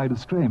lead the bride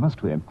astray,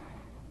 must we?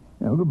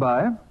 Well,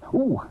 goodbye.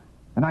 Oh,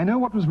 and I know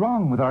what was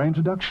wrong with our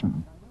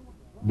introduction.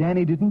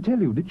 Danny didn't tell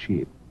you, did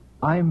she?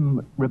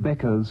 I'm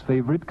Rebecca's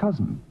favorite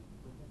cousin.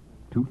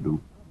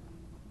 Toodaloo.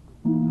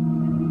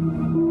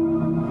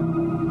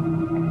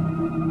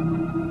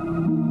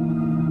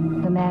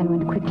 The man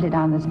went quickly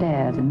down the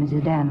stairs, and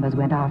Mrs. Danvers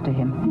went after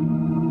him.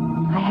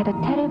 I had a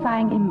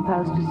terrifying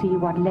impulse to see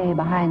what lay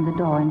behind the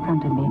door in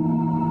front of me,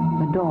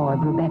 the door of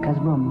Rebecca's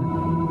room.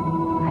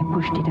 I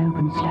pushed it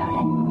open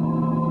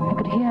slowly. I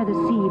could hear the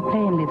sea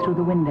plainly through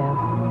the window.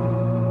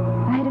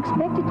 I had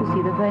expected to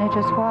see the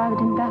furniture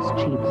swathed in dust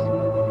sheets,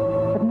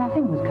 but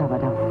nothing was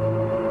covered up.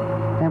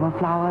 There were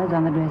flowers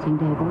on the dressing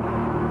table,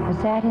 a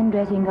satin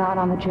dressing gown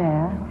on the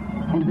chair,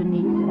 and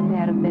beneath a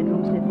pair of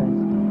bedroom slippers.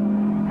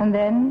 And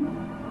then,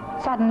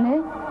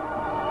 suddenly,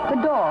 the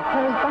door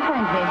closed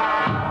behind me.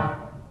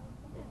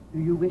 Do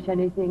you wish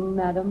anything,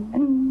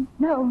 madam?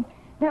 No,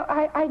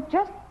 I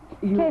just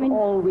came in... You've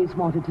always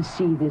wanted to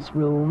see this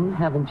room,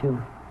 haven't you?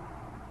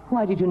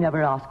 Why did you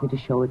never ask me to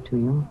show it to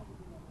you?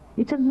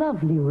 It's a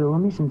lovely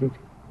room, isn't it?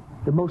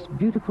 The most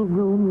beautiful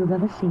room you've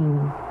ever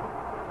seen.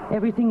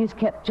 Everything is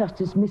kept just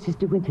as Mrs.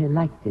 De Winter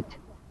liked it.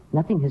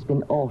 Nothing has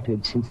been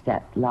altered since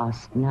that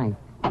last night.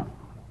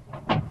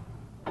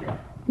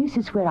 This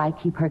is where I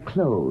keep her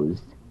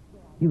clothes.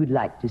 You would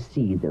like to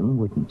see them,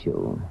 wouldn't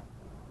you?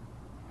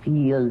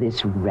 Feel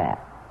this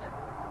wrap.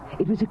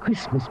 It was a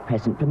Christmas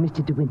present from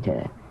Mr. De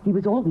Winter. He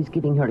was always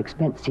giving her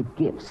expensive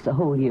gifts the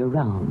whole year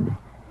round.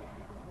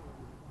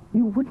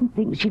 You wouldn't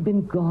think she'd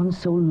been gone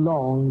so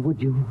long,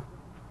 would you?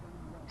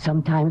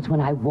 Sometimes when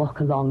I walk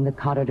along the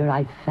corridor,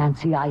 I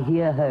fancy I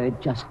hear her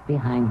just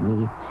behind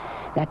me.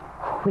 That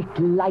quick,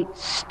 light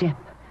step.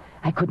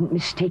 I couldn't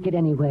mistake it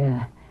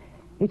anywhere.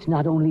 It's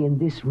not only in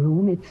this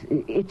room,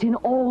 it's in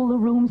all the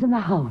rooms in the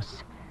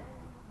house.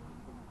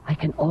 I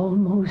can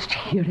almost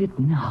hear it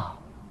now.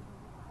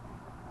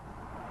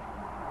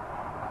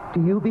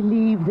 Do you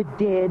believe the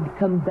dead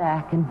come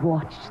back and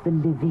watch the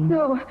living?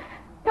 No,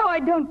 I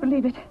don't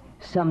believe it.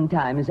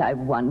 Sometimes I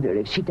wonder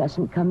if she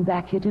doesn't come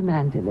back here to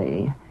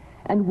Mandalay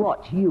and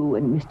watch you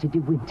and Mr. De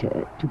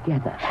Winter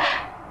together.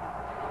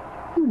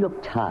 You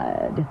look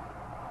tired.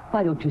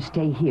 Why don't you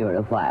stay here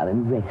a while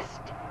and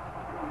rest?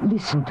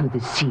 Listen to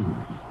the sea.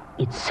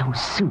 It's so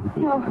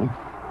soothing.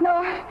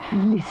 No.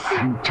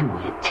 Listen to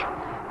it.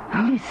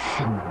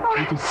 Listen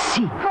to the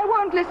sea. I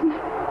won't listen.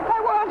 I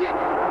won't.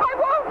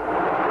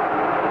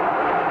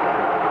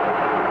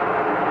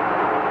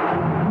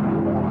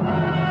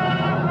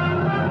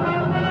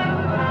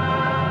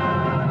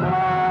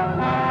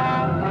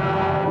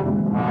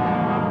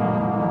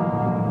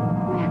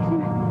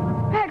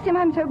 Maxim,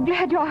 I'm so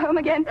glad you're home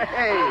again.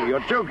 Hey,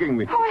 you're choking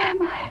me. Oh,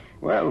 am I?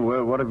 Well,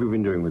 what have you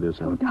been doing with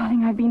yourself? Oh,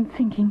 darling, I've been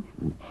thinking.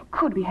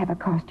 Could we have a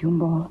costume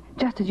ball,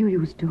 just as you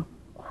used to?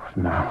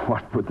 Now,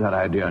 what put that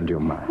idea into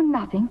your mind?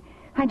 Nothing.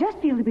 I just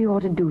feel that we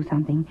ought to do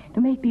something to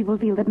make people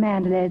feel that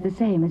Mandalay is the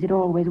same as it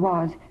always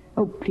was.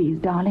 Oh, please,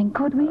 darling,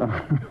 could we?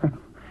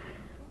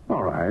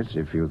 All right,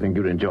 if you think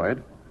you'd enjoy it.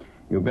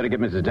 You'd better get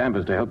Mrs.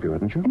 Danvers to help you,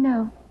 hadn't you?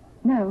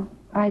 No,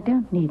 I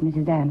don't need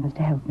Mrs. Danvers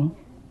to help me.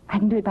 I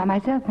can do it by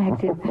myself,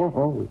 Maxim.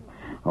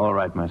 All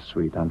right, my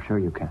sweet, I'm sure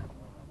you can.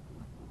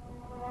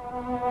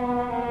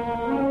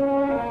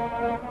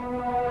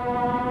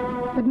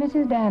 But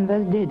Mrs.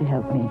 Danvers did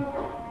help me.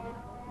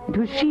 It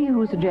was she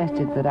who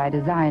suggested that I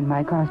design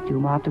my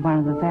costume after one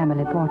of the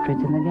family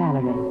portraits in the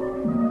gallery.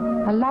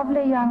 A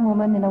lovely young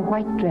woman in a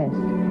white dress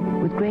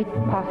with great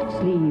puffed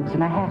sleeves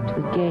and a hat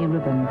with gay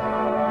ribbons.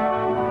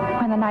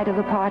 When the night of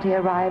the party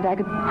arrived, I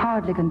could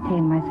hardly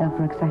contain myself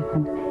for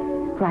excitement,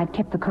 for I'd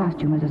kept the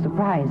costume as a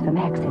surprise for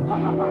Maxim.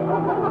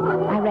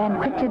 I ran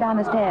quickly down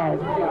the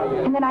stairs,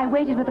 and then I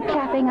waited for the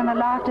clapping and the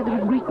laughter that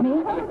would greet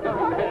me.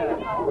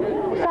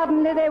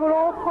 Suddenly, they were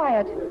all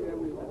quiet.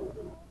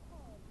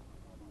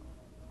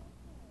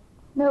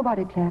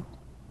 Nobody clapped.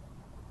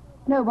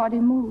 Nobody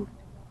moved.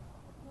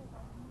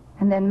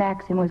 And then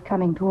Maxim was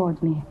coming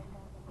towards me,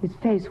 his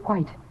face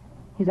white,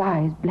 his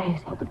eyes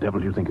blazing. What the devil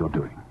do you think you're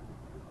doing?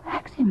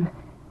 Maxim,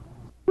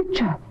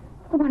 picture,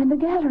 the one in the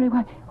gallery.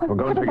 Well,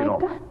 go and take it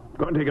off.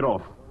 Go and take it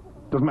off.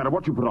 Doesn't matter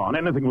what you put on,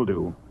 anything will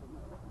do.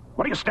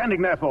 What are you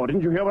standing there for?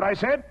 Didn't you hear what I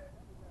said?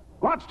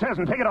 Watch, Tess,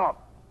 and take it off.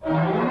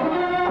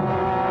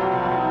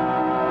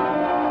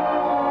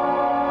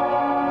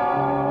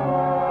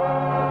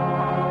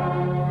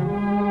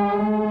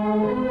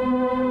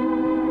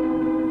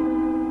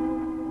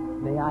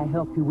 May I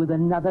help you with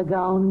another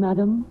gown,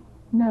 madam?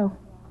 No.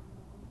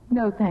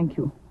 No, thank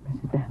you,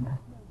 Mrs. Danvers.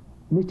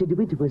 Mr.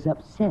 DeWitt was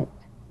upset.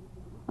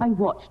 I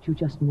watched you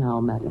just now,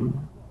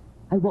 madam.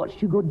 I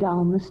watched you go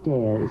down the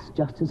stairs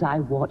just as I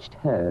watched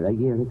her a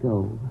year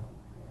ago.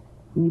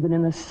 Even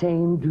in the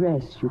same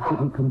dress, you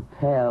couldn't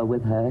compare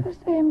with her. The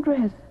same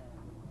dress.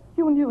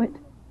 You knew it.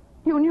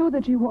 You knew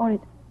that she wore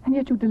it, and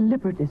yet you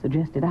deliberately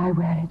suggested I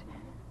wear it.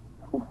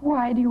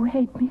 Why do you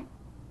hate me?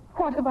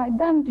 What have I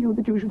done to you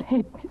that you should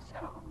hate me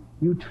so?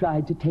 You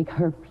tried to take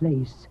her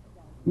place.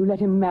 You let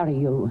him marry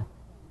you.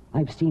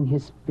 I've seen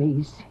his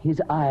face,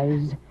 his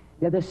eyes.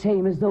 They're the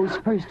same as those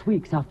first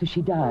weeks after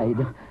she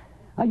died.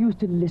 I used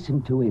to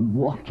listen to him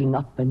walking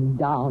up and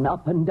down,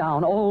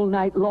 all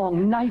night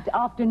long, night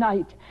after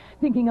night,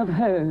 thinking of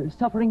her,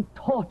 suffering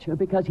torture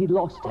because he'd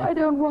lost her. I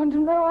don't want to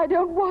know. I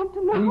don't want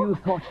to know. You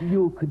thought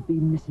you could be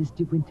Mrs.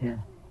 De Winter,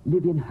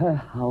 live in her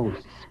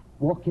house,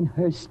 walk in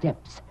her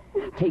steps,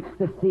 take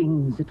the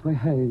things that were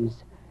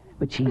hers.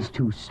 But she's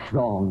too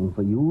strong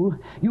for you.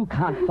 You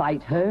can't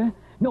fight her.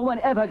 No one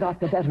ever got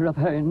the better of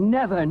her.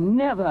 Never,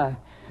 never.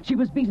 She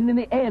was beaten in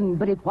the end,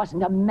 but it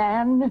wasn't a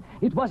man.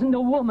 It wasn't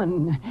a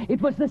woman. It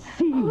was the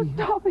sea. Oh,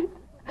 stop it.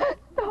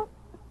 Stop.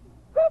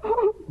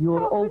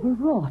 You're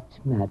overwrought,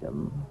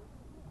 madam.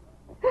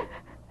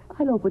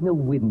 I'll open the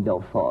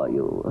window for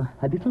you.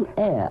 A little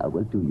air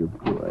will do you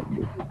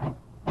good.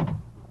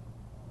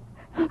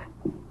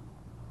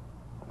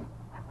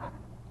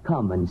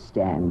 Come and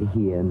stand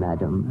here,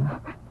 madam.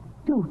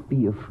 Don't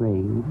be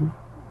afraid.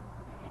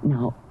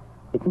 Now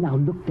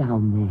look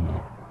down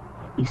there.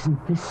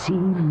 Isn't the sea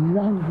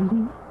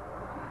lovely?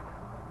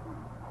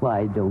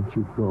 Why don't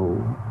you go?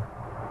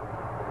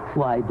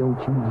 Why don't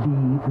you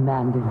leave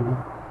Mandalay?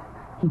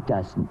 He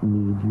doesn't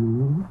need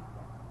you.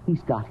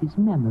 He's got his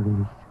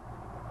memories.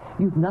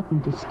 You've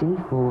nothing to stay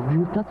for.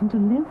 You've nothing to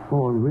live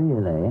for,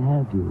 really,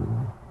 have you?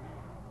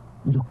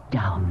 Look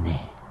down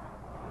there.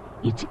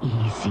 It's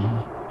easy,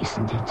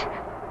 isn't it?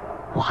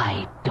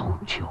 Why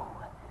don't you?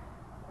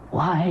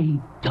 Why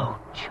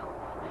don't you?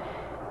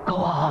 Go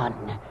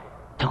on.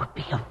 Don't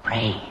be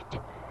afraid.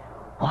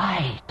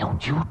 Why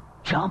don't you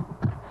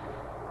jump?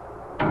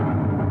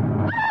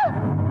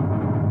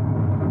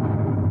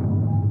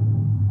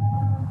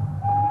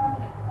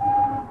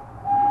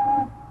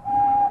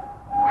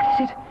 What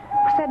is it?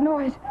 What's that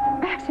noise?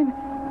 Maxim!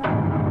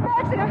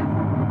 Maxim!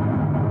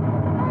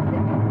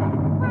 Maxim!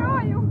 Where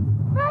are you?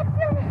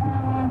 Maxim!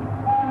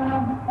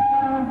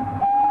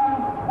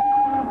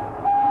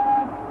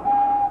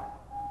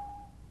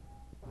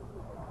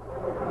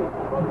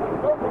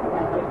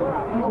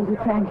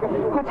 Frank,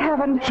 what's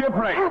happened?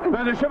 Shipwreck.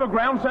 There's a ship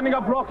aground sending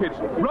up rockets.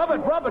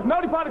 Robert,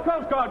 notify the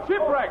Coast Guard.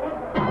 Shipwreck.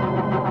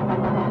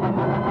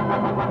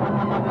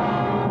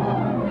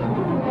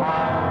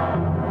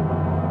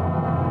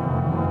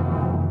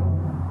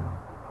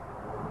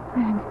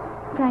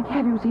 Frank,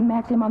 have you seen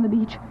Maxim on the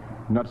beach?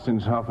 Not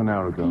since half an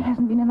hour ago. He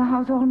hasn't been in the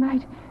house all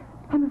night.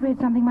 I'm afraid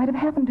something might have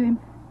happened to him.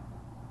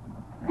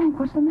 Frank,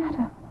 what's the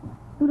matter?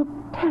 You look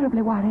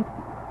terribly worried.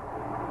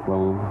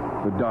 Well,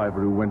 the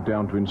diver who went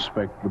down to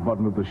inspect the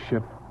bottom of the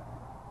ship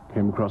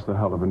came across the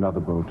hull of another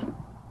boat.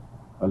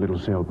 A little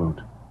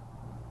sailboat.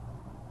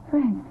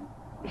 Frank,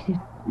 is it...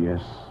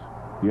 Yes,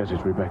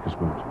 it's Rebecca's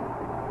boat.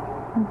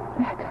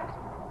 Rebecca's?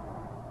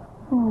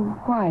 Oh,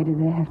 why did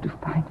they have to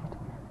find it?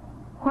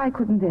 Why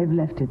couldn't they have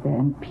left it there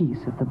in peace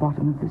at the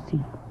bottom of the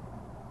sea?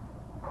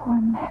 Poor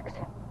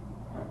Maxim.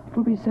 It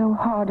will be so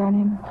hard on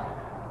him.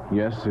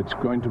 Yes, it's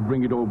going to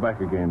bring it all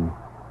back again.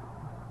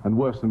 And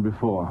worse than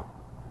before.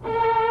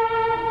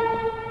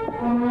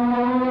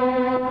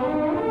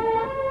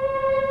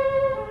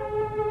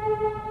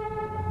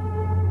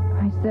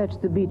 I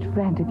searched the beach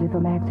frantically for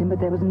Maxim, but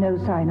there was no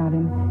sign of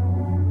him.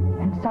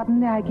 And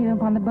suddenly I came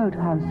upon the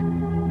boathouse,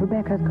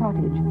 Rebecca's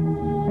cottage.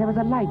 There was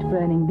a light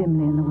burning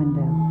dimly in the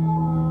window.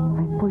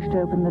 I pushed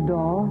open the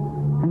door,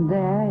 and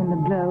there, in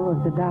the glow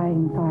of the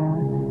dying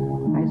fire,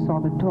 I saw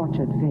the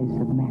tortured face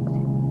of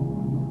Maxim.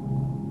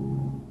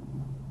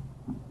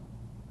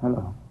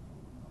 Hello.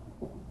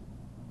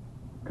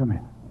 Come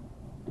in.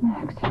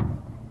 Maxim,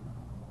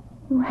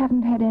 you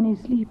haven't had any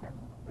sleep.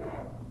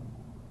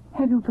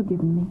 Have you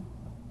forgiven me?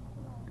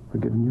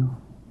 Forgiven you?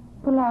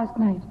 For last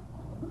night,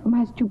 for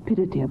my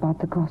stupidity about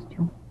the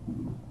costume.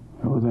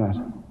 Oh, that.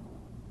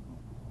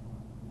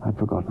 I'd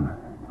forgotten.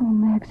 Oh,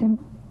 Maxim,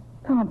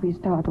 can't we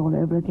start all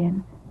over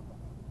again?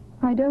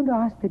 I don't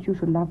ask that you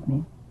should love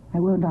me. I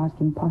won't ask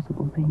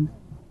impossible things.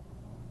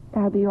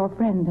 I'll be your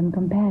friend and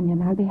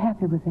companion. I'll be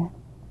happy with that.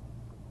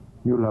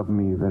 You love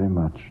me very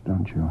much,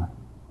 don't you?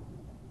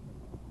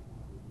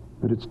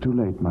 But it's too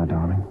late, my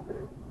darling.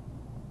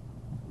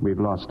 We've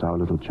lost our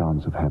little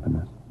chance of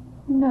happiness.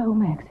 No,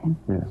 Maxim.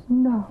 Yes.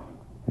 No.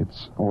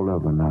 It's all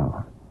over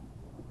now.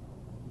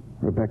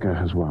 Rebecca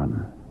has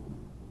won.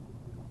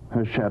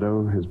 Her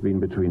shadow has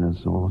been between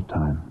us all the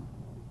time,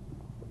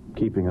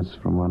 keeping us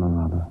from one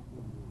another.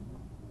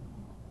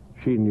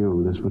 She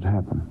knew this would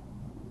happen.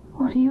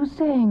 What are you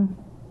saying?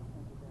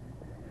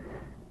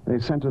 They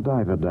sent a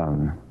diver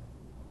down.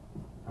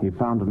 He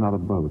found another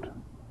boat.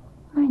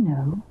 I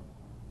know.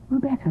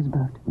 Rebecca's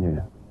boat.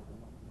 Yes.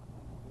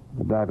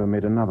 The diver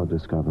made another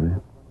discovery.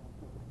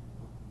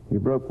 He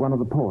broke one of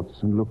the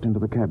ports and looked into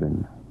the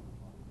cabin.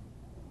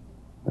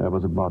 There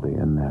was a body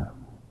in there.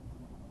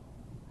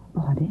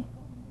 Body?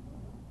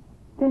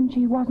 Then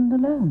she wasn't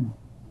alone.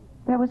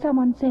 There was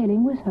someone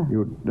sailing with her.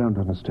 You don't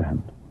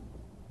understand.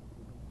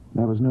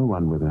 There was no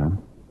one with her.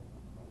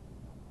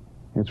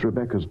 It's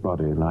Rebecca's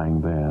body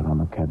lying there on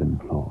the cabin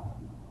floor.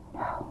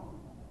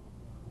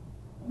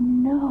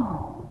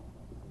 No.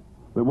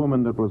 The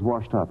woman that was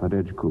washed up at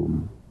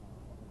Edgecombe.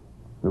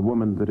 The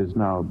woman that is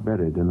now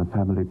buried in the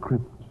family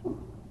crypt.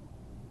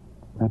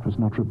 That was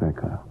not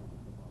Rebecca.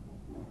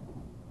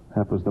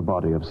 That was the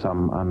body of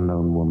some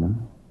unknown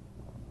woman,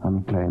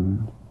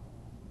 unclaimed,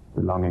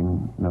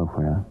 belonging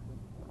nowhere.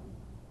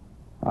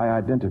 I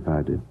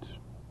identified it,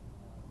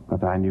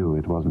 but I knew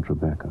it wasn't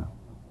Rebecca.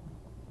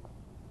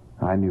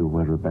 I knew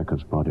where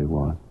Rebecca's body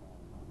was,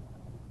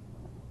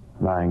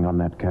 lying on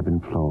that cabin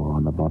floor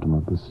on the bottom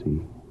of the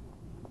sea.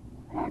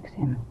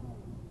 Maxim,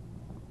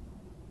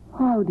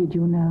 how did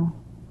you know?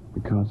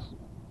 Because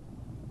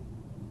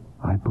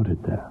I put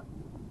it there.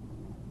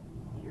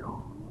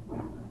 You?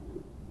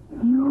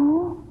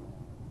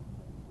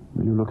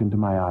 Will you look into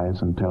my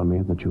eyes and tell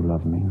me that you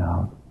love me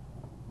now?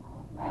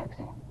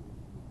 Maxim.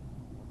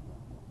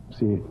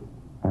 See,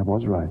 I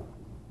was right.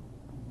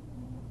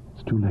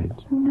 It's too late.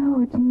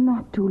 No, it's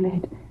not too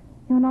late.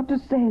 You're not to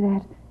say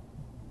that.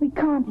 We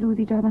can't lose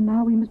each other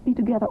now. We must be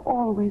together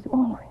always,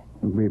 always.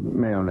 We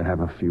may only have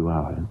a few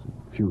hours,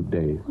 a few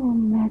days. Oh,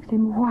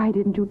 Maxim, why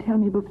didn't you tell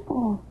me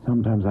before?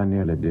 Sometimes I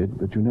nearly did,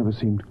 but you never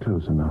seemed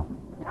close enough.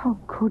 How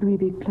could we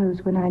be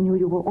close when I knew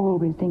you were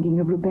always thinking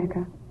of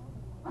Rebecca?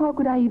 How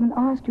could I even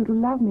ask you to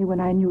love me when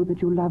I knew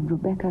that you loved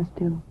Rebecca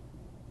still?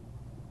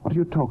 What are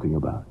you talking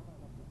about?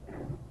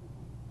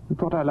 You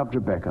thought I loved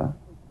Rebecca?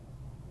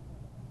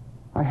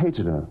 I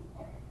hated her.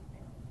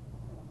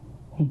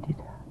 Hated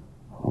her?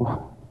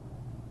 Oh,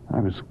 I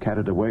was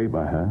carried away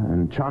by her,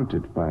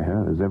 enchanted by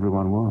her, as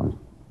everyone was.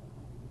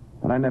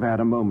 But I never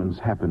had a moment's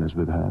happiness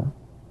with her.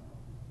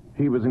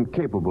 She was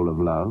incapable of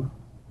love,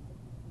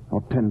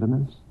 or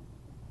tenderness,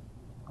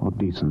 or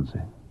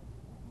decency.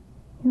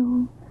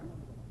 You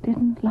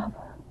didn't love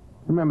her?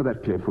 Remember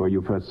that cliff where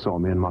you first saw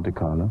me in Monte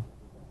Carlo?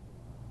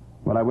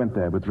 Well, I went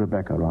there with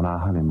Rebecca on our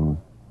honeymoon.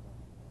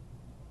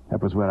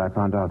 That was where I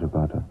found out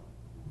about her.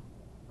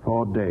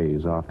 4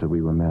 days after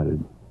we were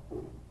married.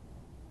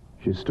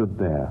 She stood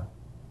there,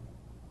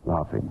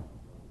 laughing,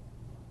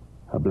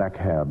 her black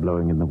hair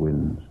blowing in the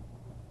wind,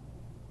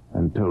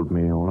 and told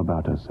me all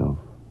about herself.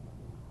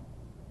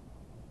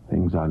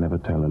 Things I'll never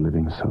tell a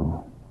living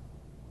soul.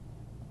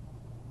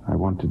 I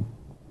wanted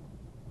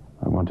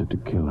to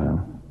kill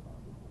her.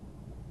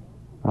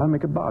 I'll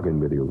make a bargain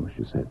with you,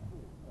 she said.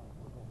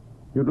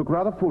 You'd look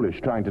rather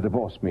foolish trying to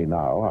divorce me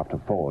now after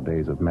 4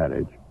 days of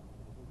marriage.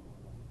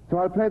 So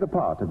I'll play the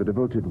part of a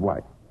devoted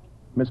wife,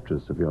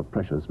 mistress of your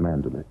precious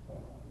Manderley.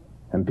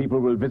 And people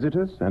will visit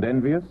us and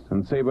envy us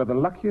and say we're the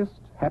luckiest,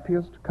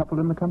 happiest couple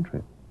in the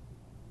country.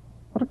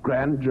 What a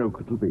grand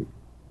joke it'll be.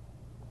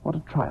 What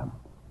a triumph.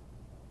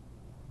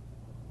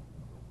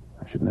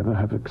 I should never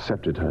have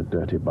accepted her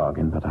dirty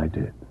bargain, but I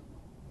did.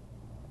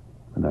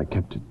 And I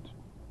kept it.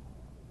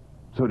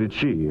 So did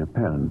she,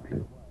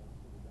 apparently.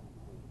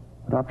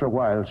 But after a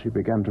while, she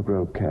began to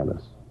grow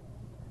careless.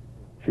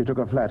 She took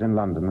a flat in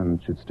London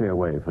and she'd stay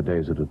away for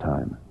days at a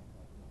time.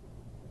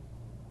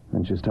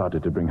 Then she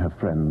started to bring her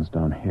friends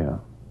down here.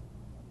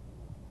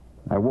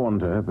 I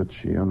warned her, but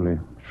she only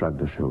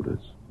shrugged her shoulders.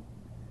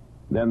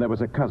 Then there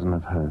was a cousin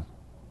of hers,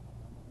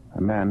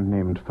 a man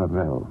named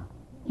Favell.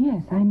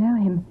 Yes, I know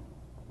him.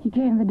 He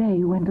came the day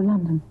you went to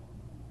London.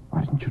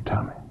 Why didn't you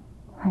tell me?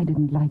 I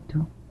didn't like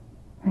to.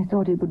 I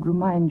thought it would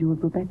remind you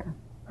of Rebecca.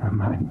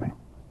 Remind me?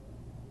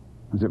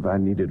 As if I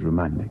needed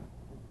reminding.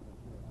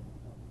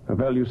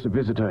 Favell used to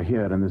visit her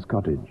here in this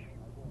cottage.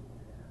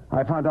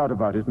 I found out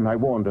about it, and I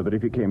warned her that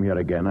if he came here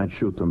again, I'd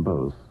shoot them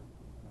both.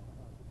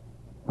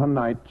 One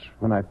night,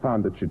 when I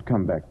found that she'd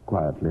come back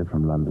quietly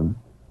from London,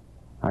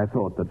 I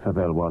thought that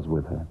Favell was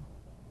with her.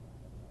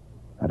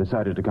 I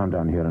decided to come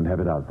down here and have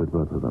it out with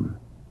both of them.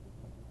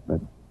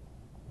 But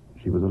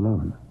she was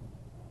alone.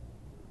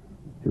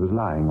 She was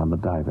lying on the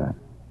divan.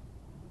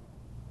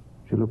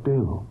 She looked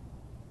ill.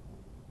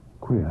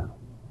 Queer.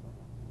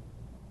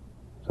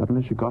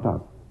 Suddenly she got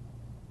up,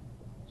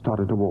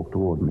 started to walk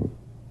toward me.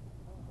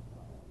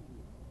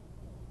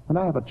 "And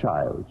I have a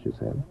child," she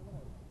said.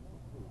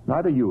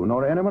 "Neither you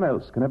nor anyone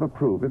else can ever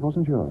prove it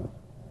wasn't yours.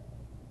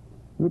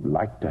 You'd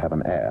like to have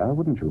an heir,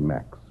 wouldn't you,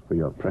 Max, for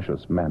your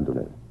precious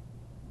Mandalay?"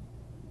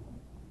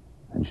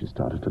 And she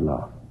started to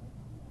laugh.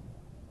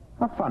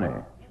 "How funny,"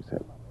 she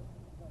said.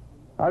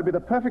 "I'll be the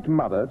perfect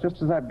mother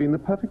just as I've been the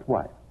perfect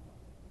wife.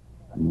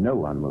 And no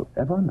one will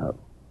ever know."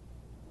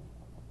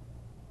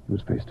 She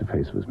was face to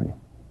face with me.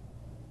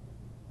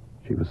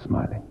 She was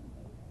smiling.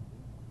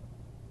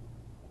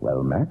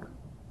 "Well, Max,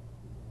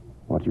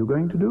 what are you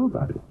going to do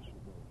about it?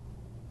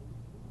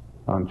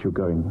 Aren't you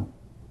going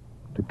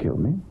to kill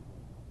me?"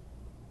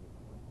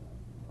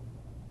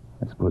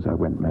 I suppose I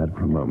went mad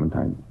for a moment.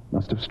 I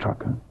must have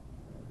struck her.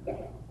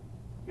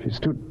 She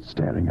stood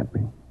staring at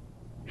me.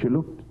 She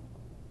looked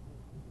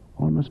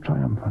almost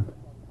triumphant.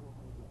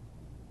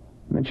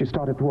 And then she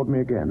started toward me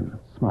again,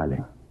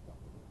 smiling.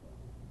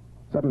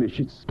 Suddenly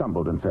she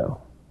stumbled and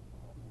fell.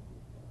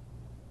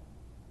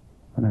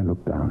 When I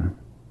looked down,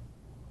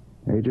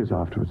 ages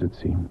afterwards it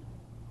seemed,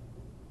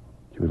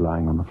 she was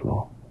lying on the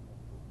floor.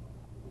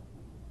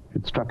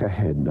 She'd struck her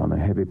head on a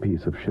heavy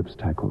piece of ship's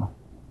tackle.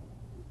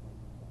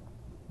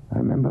 I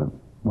remember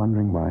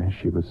wondering why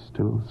she was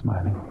still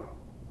smiling.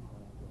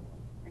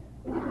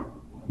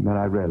 And then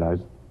I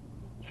realized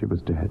she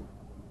was dead.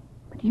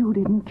 But you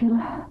didn't kill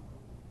her.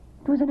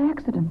 It was an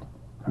accident.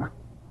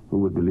 Who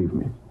would believe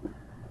me?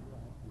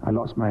 I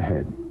lost my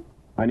head.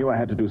 I knew I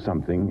had to do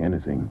something,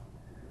 anything.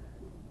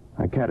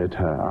 I carried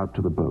her out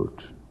to the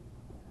boat.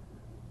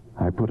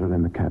 I put her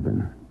in the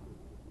cabin.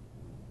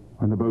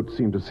 When the boat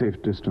seemed a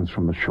safe distance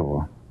from the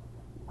shore,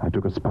 I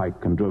took a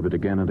spike and drove it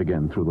again and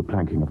again through the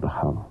planking of the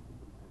hull.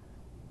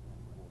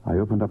 I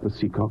opened up the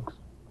seacocks,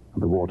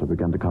 and the water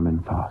began to come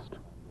in fast.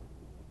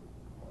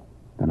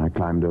 Then I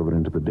climbed over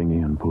into the dinghy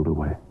and pulled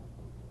away.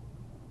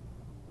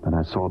 Then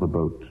I saw the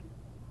boat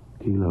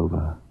keel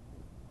over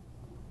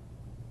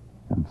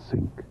and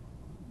sink.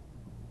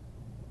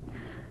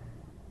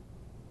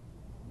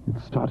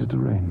 It started to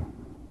rain.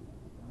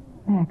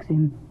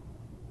 Maxim,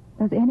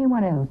 does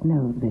anyone else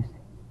know of this?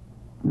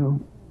 No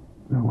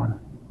one.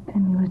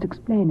 Then you must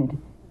explain it.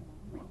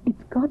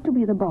 It's got to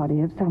be the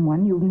body of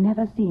someone you've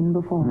never seen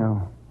before.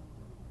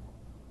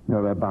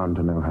 No, they're bound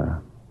to know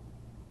her.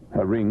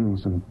 Her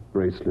rings and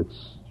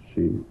bracelets,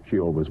 she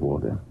always wore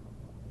them.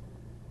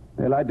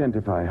 They'll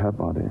identify her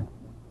body.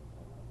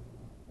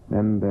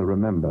 Then they'll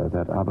remember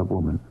that other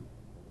woman.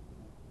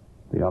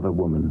 The other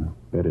woman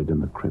buried in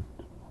the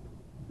crypt.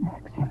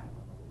 Maxim.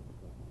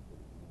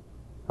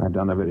 I've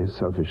done a very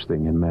selfish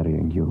thing in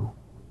marrying you.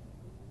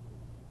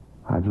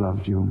 I've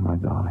loved you, my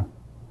darling.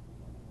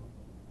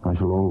 I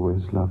shall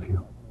always love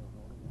you.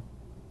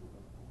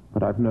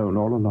 But I've known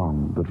all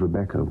along that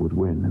Rebecca would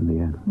win in the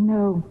end.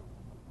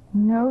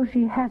 No,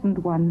 she hasn't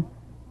won.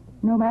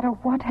 No matter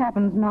what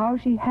happens now,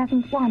 she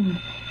hasn't won.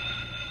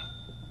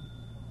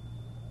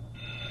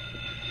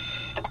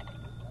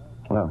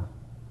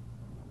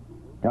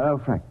 Hello,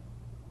 Frank.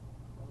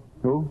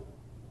 Who?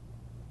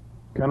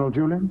 Colonel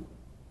Julian?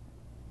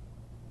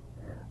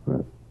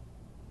 Well,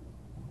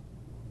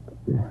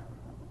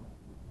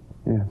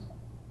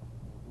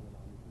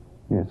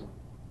 Yes.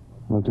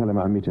 Well, tell him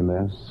I'll meet him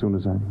there as soon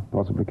as I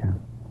possibly can.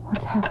 What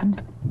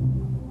happened?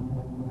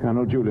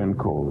 Colonel Julian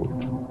called.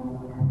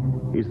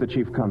 He's the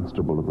chief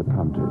constable of the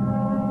county.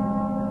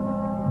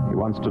 He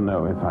wants to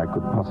know if I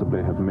could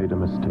possibly have made a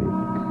mistake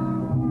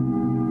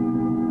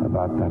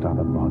about that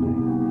other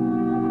body.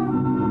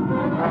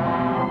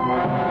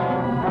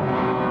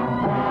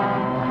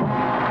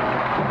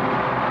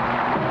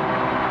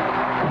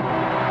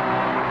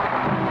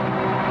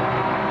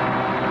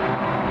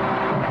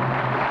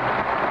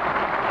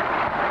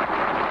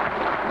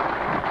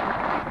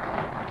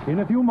 In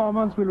a few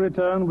moments, we'll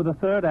return with the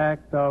third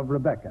act of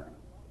Rebecca.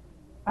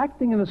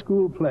 Acting in a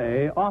school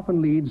play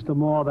often leads to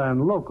more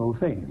than local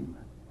fame.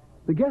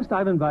 The guest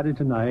I've invited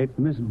tonight,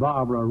 Miss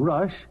Barbara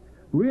Rush,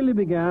 really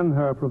began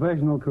her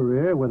professional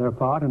career with her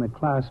part in a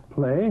class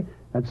play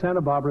at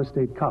Santa Barbara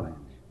State College.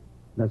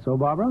 That so,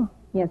 Barbara?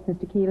 Yes,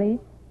 Mr. Keeley,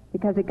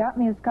 because it got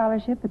me a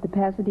scholarship at the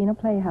Pasadena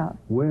Playhouse.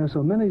 Where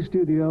so many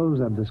studios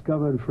have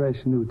discovered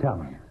fresh new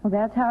talent. Well,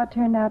 that's how it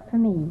turned out for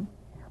me.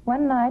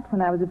 One night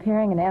when I was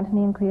appearing in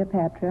Antony and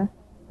Cleopatra,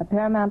 a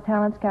Paramount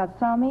talent scout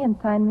saw me and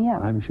signed me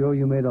up. I'm sure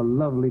you made a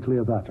lovely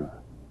Cleopatra.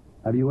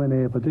 Have you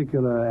any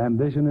particular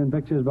ambition in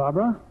pictures,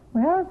 Barbara?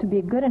 Well, to be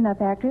a good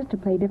enough actress to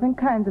play different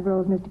kinds of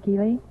roles, Mr.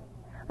 Keeley.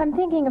 I'm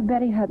thinking of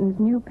Betty Hutton's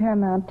new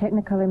Paramount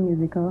Technicolor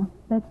musical,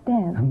 Let's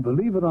Dance. And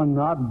believe it or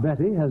not,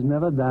 Betty has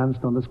never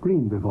danced on the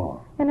screen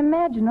before. And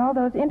imagine all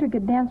those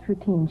intricate dance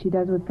routines she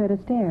does with Fred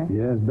Astaire.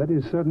 Yes,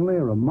 Betty's certainly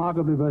a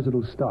remarkably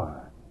versatile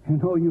star. You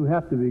know, you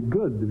have to be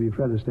good to be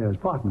Fred Astaire's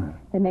partner.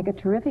 They make a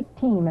terrific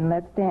team in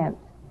Let's Dance,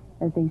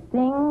 as they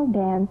sing,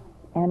 dance,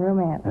 and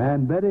romance.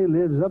 And Betty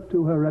lives up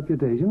to her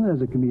reputation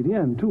as a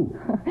comedian, too.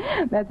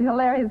 That's a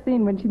hilarious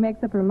scene when she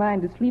makes up her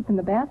mind to sleep in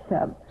the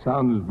bathtub.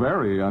 Sounds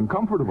very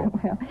uncomfortable.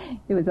 Well,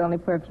 it was only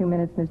for a few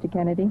minutes, Mr.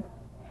 Kennedy.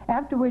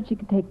 Afterwards, she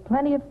could take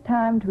plenty of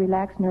time to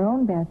relax in her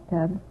own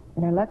bathtub,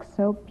 in her Lux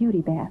Soap Beauty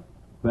Bath.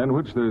 Than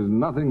which there's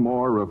nothing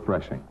more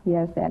refreshing.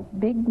 Yes, that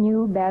big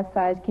new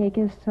bath-sized cake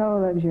is so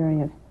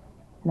luxurious.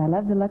 And I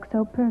love the Lux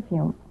Soap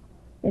perfume.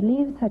 It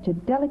leaves such a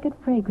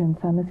delicate fragrance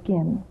on the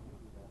skin.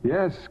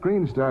 Yes,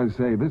 screen stars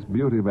say this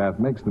beauty bath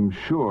makes them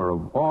sure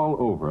of all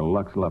over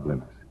Lux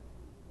loveliness.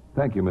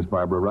 Thank you, Miss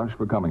Barbara Rush,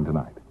 for coming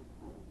tonight.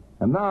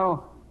 And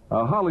now,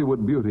 a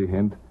Hollywood beauty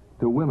hint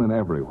to women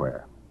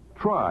everywhere.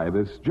 Try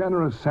this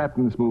generous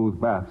satin smooth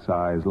bath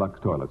size Lux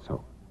toilet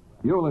soap.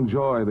 You'll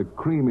enjoy the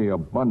creamy,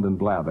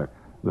 abundant lather,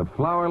 the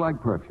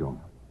flower-like perfume.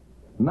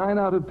 9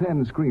 out of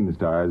 10 screen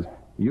stars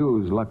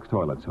use Lux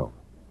toilet soap.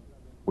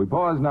 We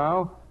pause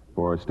now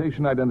for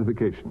station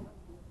identification.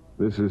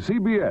 This is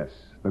CBS,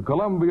 the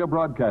Columbia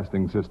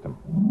Broadcasting System.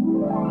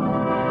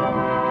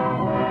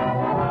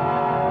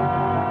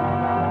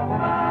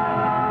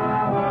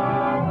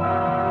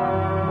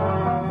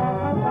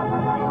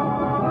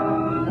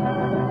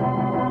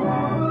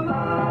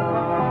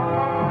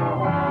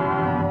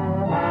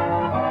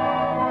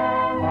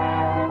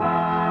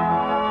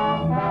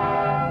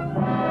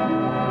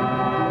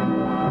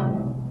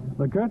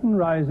 The curtain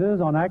rises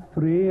on Act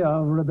 3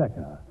 of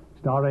Rebecca,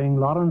 starring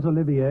Laurence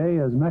Olivier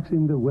as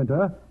Maxime de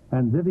Winter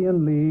and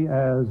Vivian Lee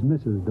as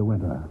Mrs. de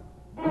Winter.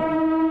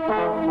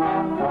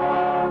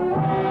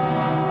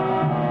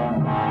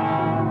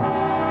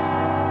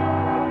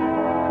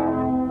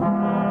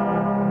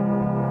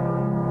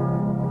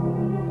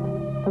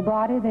 The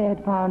body they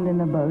had found in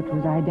the boat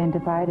was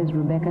identified as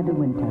Rebecca de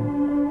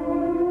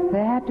Winter.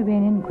 There had to be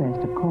an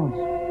inquest, of course.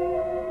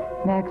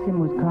 Maxim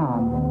was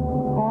calm,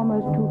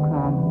 almost too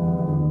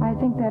calm. I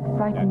think that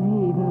frightened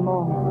me even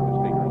more.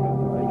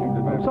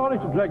 I'm sorry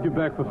to drag you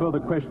back for further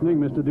questioning,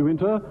 Mr. De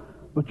Winter,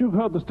 but you've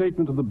heard the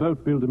statement of the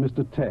boat builder,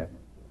 Mr. Tabb.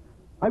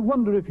 I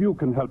wonder if you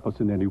can help us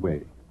in any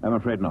way. I'm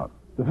afraid not.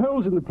 The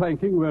holes in the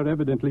planking were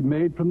evidently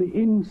made from the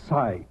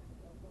inside.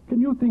 Can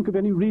you think of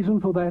any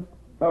reason for that?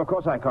 Oh, of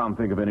course I can't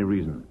think of any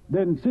reason.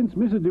 Then, since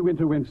Mrs. De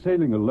Winter went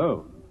sailing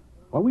alone,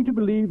 are we to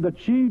believe that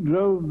she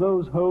drove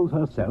those holes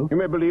herself? You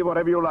may believe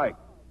whatever you like.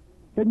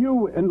 Can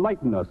you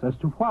enlighten us as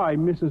to why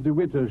Mrs. De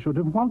Winter should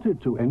have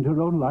wanted to end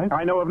her own life?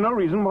 I know of no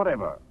reason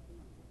whatever.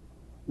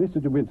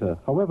 Mr. De Winter,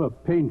 however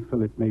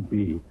painful it may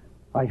be,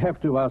 I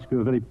have to ask you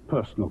a very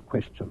personal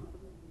question.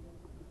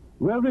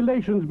 Were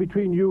relations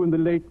between you and the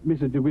late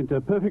Mrs. De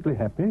Winter perfectly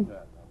happy?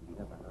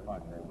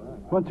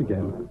 Once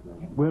again,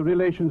 were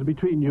relations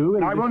between you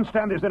and... I won't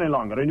stand this any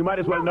longer, and you might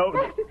as well know...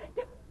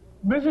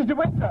 Mrs. De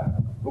Winter!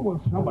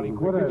 Oh, somebody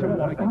quick.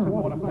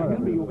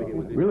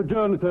 We'll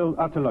adjourn until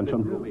after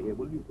luncheon.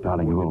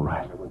 Darling, you're all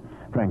right.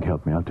 Frank,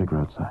 help me. I'll take her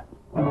outside.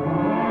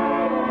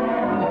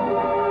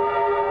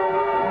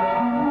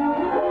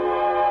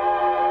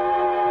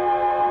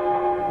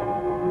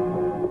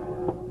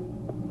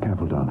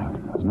 Careful,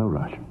 darling. There's no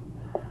rush.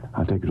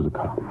 I'll take you to the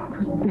car.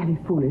 It was very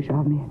foolish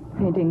of me,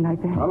 fainting like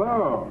that.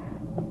 Hello.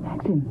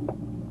 Maxim,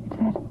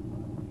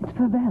 it's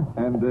Fabel.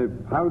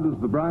 And how does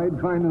the bride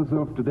find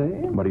herself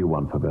today? What do you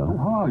want, Fabel?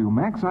 How are you,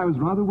 Max? I was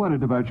rather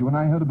worried about you when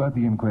I heard about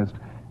the inquest.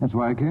 That's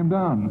why I came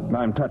down.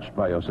 I'm touched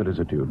by your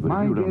solicitude, but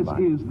My if you don't guess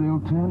mind... is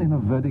they'll turn in a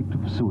verdict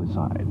of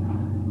suicide.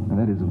 And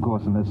that is, of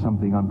course, unless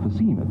something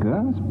unforeseen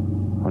occurs.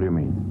 What do you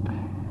mean?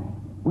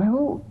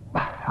 Well,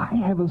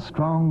 I have a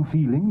strong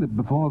feeling that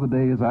before the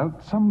day is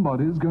out,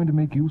 somebody's going to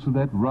make use of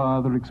that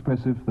rather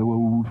expressive, though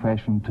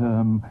old-fashioned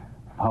term,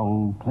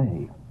 foul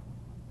play.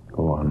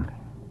 Go on.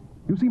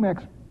 You see,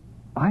 Max,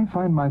 I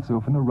find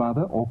myself in a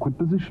rather awkward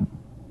position.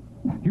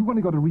 You've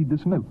only got to read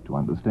this note to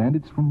understand.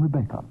 It's from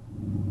Rebecca.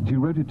 She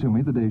wrote it to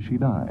me the day she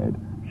died.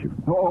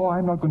 Oh,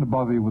 I'm not going to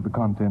bother you with the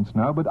contents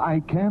now, but I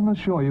can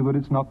assure you that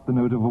it's not the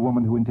note of a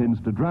woman who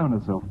intends to drown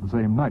herself the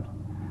same night.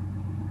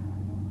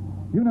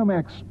 You know,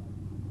 Max,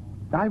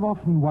 I've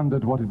often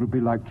wondered what it would be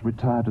like to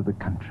retire to the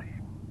country.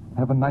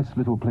 Have a nice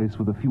little place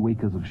with a few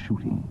acres of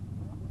shooting.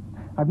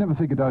 I've never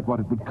figured out what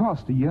it would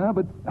cost a year,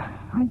 but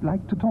I'd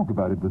like to talk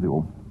about it with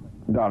you.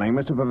 Darling,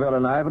 Mr. Fabel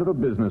and I have a little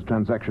business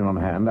transaction on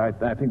hand. I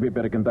think we'd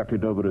better conduct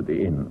it over at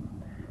the inn.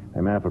 They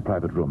may have a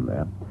private room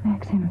there.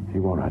 Maxim.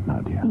 You all right now,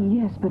 dear?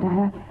 Yes, but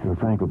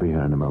Frank will be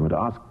here in a moment.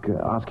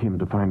 Ask him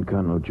to find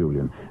Colonel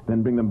Julian.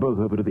 Then bring them both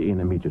over to the inn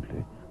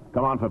immediately.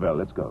 Come on, Favell,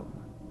 let's go.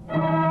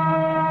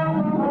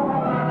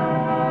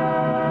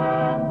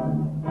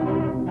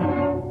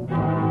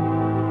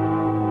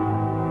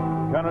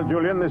 Colonel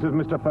Julian, this is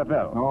Mr.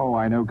 Favell. Oh,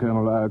 I know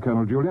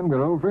Colonel Julian.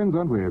 We're old friends,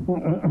 aren't we? Good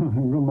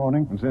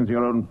morning. And since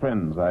you're old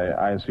friends,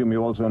 I assume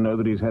you also know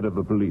that he's head of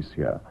the police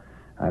here.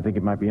 I think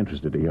it might be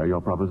interested to hear your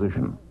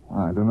proposition.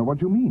 I don't know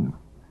what you mean.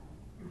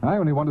 I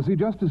only want to see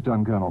justice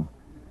done, Colonel.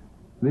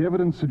 The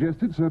evidence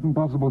suggested certain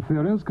possible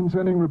theories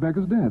concerning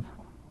Rebecca's death.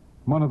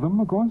 One of them,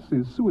 of course,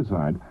 is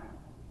suicide.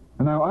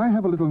 And now I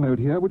have a little note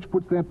here which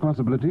puts that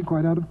possibility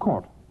quite out of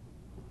court.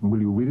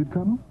 Will you read it,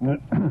 Colonel?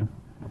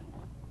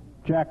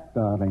 Jack,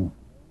 darling,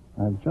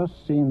 I've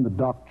just seen the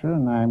doctor,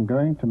 and I'm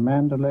going to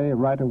Mandalay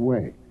right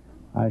away.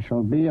 I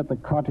shall be at the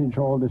cottage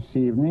all this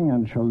evening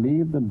and shall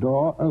leave the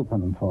door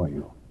open for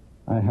you.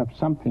 I have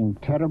something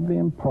terribly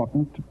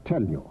important to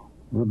tell you.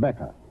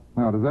 Rebecca.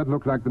 Now, does that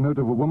look like the note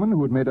of a woman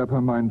who had made up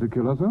her mind to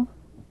kill herself?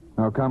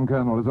 Now, come,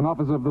 Colonel, as an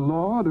officer of the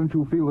law, don't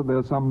you feel that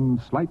there's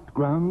some slight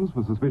grounds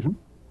for suspicion?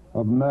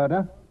 Of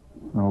murder?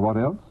 Or what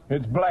else?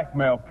 It's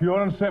blackmail,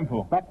 pure and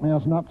simple.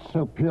 Blackmail's not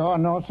so pure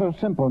nor so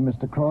simple,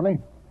 Mr. Crawley.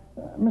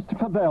 Mr.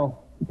 Favell,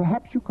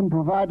 perhaps you can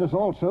provide us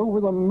also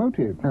with a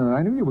motive.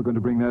 I knew you were going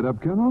to bring that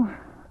up, Colonel.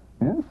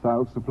 Yes,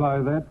 I'll supply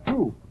that,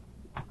 too.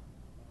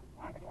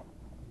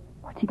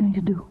 What's he going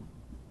to do?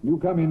 You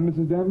come in,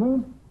 Mrs.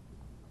 Danvers.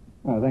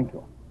 Oh, thank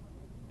you.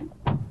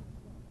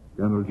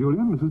 Colonel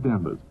Julian, Mrs.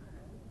 Danvers.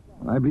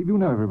 I believe you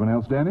know everyone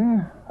else, Danny.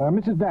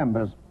 Mrs.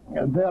 Danvers,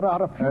 there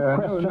are a few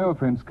questions... No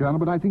offense, Colonel,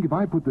 but I think if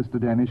I put this to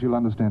Danny, she'll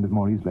understand it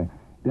more easily.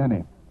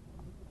 Danny,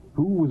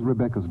 who was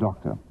Rebecca's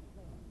doctor?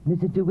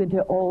 Mrs. De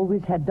Winter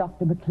always had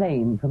Dr.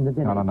 McLean from the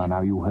village.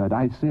 No, you heard.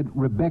 I said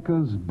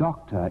Rebecca's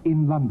doctor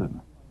in London.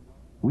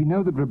 We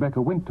know that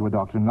Rebecca went to a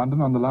doctor in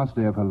London on the last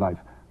day of her life.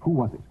 Who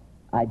was it?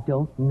 I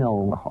don't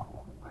know.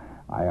 Oh,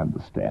 I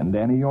understand,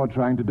 Danny. You're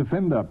trying to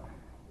defend her.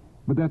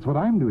 But that's what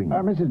I'm doing.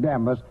 Mrs.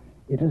 Danvers,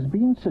 it has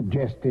been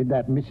suggested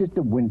that Mrs.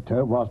 De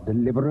Winter was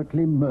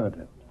deliberately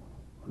murdered.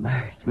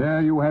 Murdered?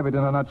 There you have it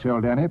in a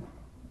nutshell, Danny.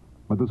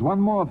 But there's one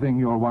more thing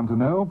you'll want to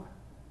know.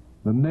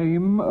 The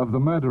name of the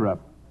murderer.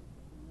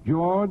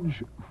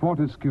 George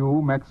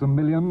Fortescue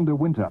Maximilian De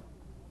Winter.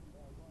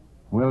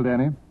 Well,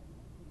 Danny?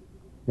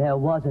 There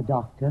was a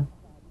doctor.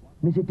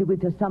 Mrs. De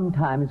Winter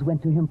sometimes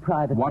went to him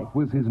privately. What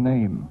was his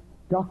name?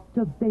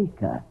 Dr.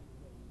 Baker.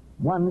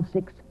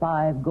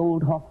 165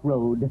 Goldhawk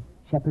Road,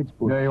 Shepherd's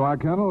Bush. There you are,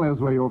 Colonel. There's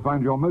where you'll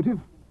find your motive.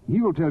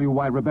 He'll tell you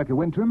why Rebecca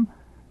went to him,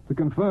 to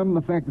confirm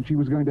the fact that she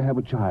was going to have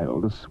a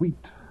child, a sweet,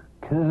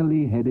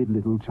 curly-headed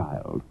little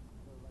child.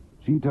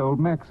 She told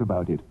Max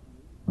about it.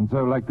 And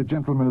so, like the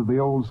gentleman of the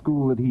old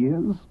school that he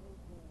is,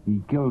 he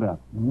killed her.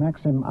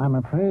 Maxim, I'm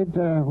afraid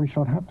we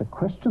shall have to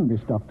question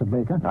this, Dr.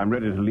 Baker. I'm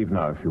ready to leave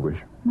now, if you wish.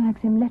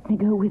 Maxim, let me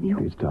go with you.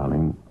 Please,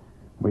 darling,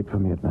 wait for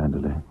me at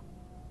Mandalay.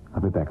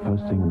 I'll be back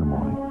first thing in the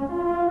morning.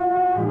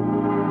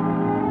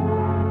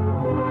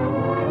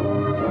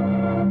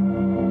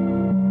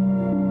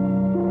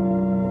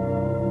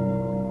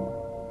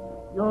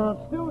 You're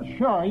still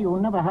sure you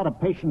never had a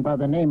patient by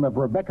the name of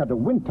Rebecca De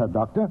Winter,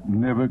 Doctor?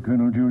 Never,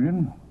 Colonel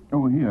Julian.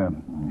 Oh, here.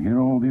 Here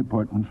are all the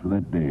appointments for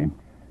that day.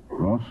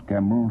 Ross,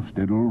 Campbell,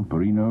 Steddle,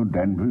 Perino,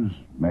 Danvers,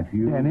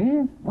 Matthew.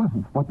 Danny?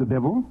 What the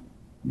devil?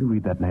 You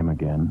read that name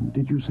again.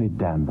 Did you say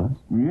Danvers?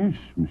 Yes,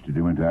 Mr.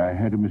 De Winter. I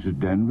had a Mrs.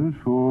 Danvers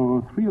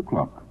for 3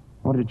 o'clock.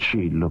 What did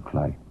she look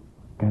like?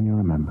 Can you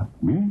remember?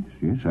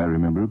 Yes, I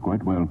remember her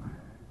quite well.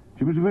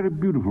 She was a very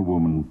beautiful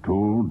woman,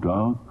 tall,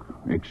 dark,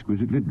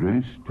 exquisitely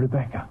dressed.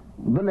 Rebecca.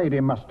 The lady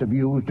must have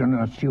used an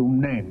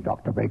assumed name,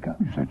 Dr. Baker.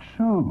 Is that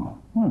so?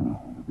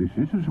 Well, this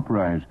is a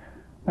surprise.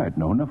 I'd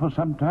known her for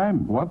some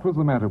time. What was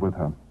the matter with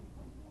her?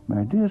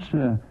 My dear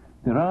sir,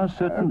 there are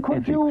certain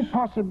Could you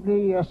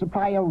possibly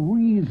supply a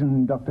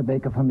reason, Dr.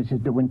 Baker, for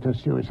Mrs. De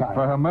Winter's suicide?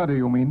 For her murder,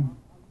 you mean?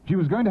 She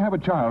was going to have a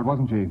child,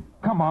 wasn't she?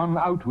 Come on,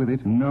 out with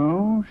it.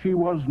 No, she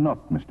was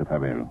not, Mr.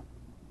 Favell.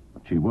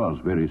 But she was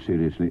very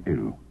seriously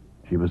ill.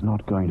 She was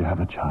not going to have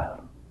a child.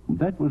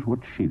 That was what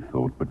she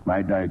thought, but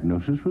my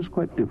diagnosis was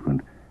quite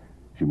different.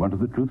 She wanted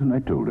the truth, and I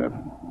told her.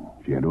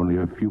 She had only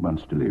a few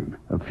months to live.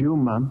 A few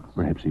months?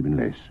 Perhaps even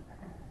less.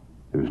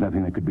 There was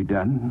nothing that could be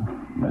done,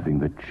 nothing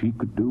that she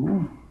could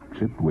do,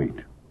 except wait.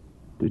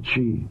 Did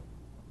she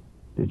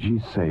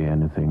say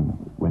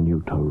anything when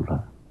you told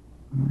her?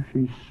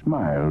 She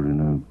smiled in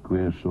a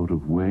queer sort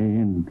of way,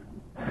 and...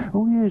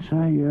 Oh, yes,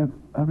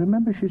 I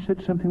remember she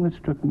said something that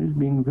struck me as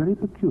being very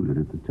peculiar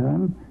at the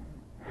time.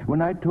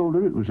 When I told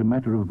her it was a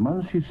matter of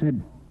months, she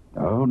said,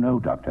 "Oh, no,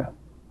 Doctor,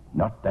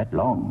 not that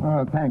long."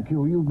 Oh, thank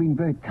you. You've been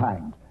very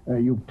kind.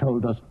 You've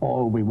told us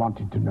all we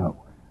wanted to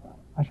know.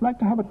 I should like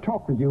to have a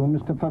talk with you,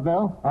 Mr.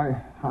 Favell.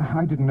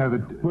 I didn't know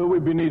that... Will we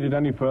be needed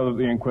any further at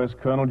the inquest,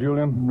 Colonel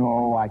Julian?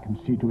 No, I can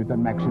see to it that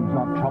Maxim's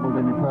not troubled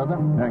any further.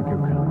 Thank you,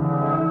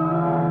 Colonel.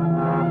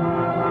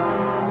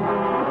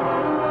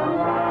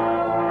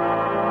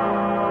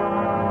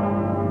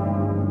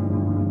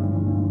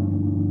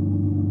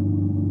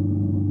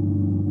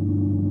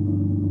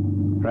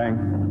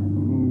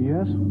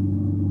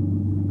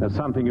 Yes? There's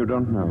something you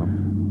don't know.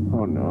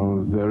 Oh,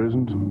 no, there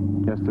isn't.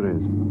 Yes, there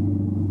is.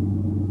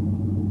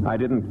 I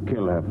didn't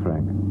kill her,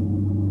 Frank.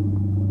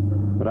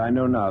 But I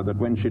know now that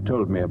when she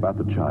told me about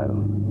the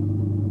child,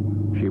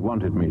 she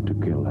wanted me to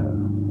kill her.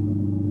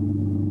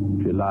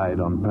 She lied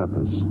on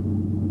purpose.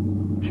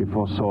 She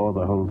foresaw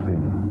the whole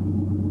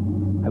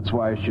thing. That's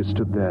why she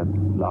stood there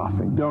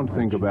laughing. Don't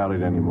think about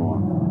it anymore.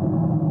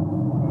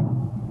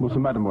 What's the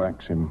matter,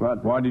 Maxim?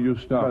 Why did you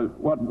stop?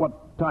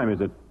 What time is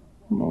it?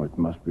 Oh, it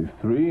must be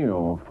 3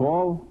 or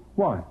 4.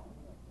 Why?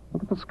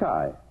 Look at the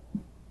sky.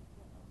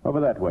 Over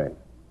that way.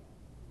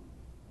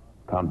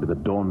 Can't be the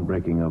dawn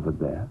breaking over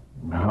there.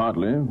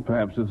 Hardly.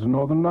 Perhaps it's the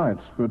Northern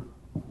Lights, but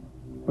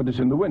it's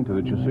in the winter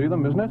that you see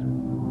them, isn't it?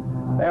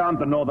 They aren't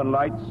the Northern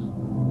Lights.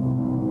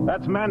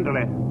 That's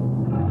Mandalay.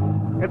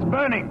 It's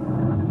burning.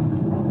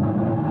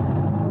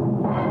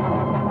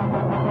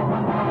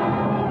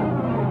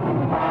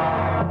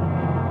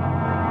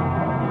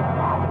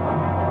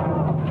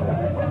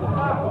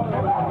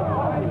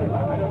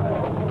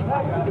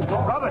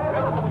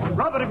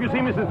 Robert, have you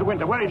seen Mrs. De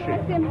Winter? Where is she?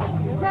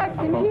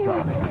 Maxim, here.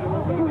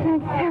 Oh,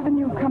 thank heaven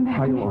you've come back.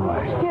 Are to you me. all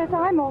right? Yes,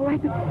 I'm all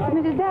right. But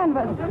Mrs.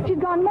 Danvers, she's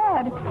gone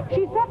mad.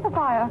 She set the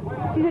fire.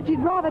 She said she'd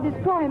rather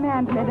destroy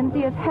Mandalay than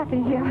see us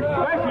happy here.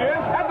 There she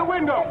is, at the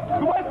window.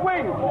 The west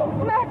wing.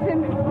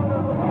 Maxim,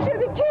 she'll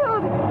be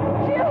killed.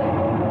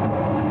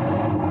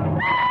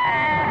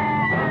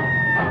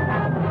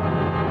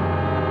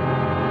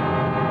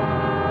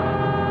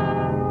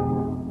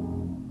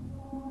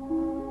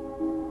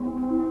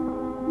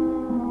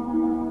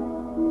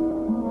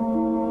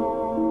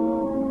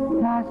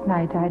 Last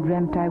night I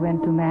dreamt I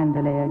went to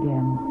Mandalay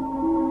again.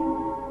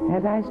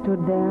 As I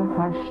stood there,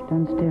 hushed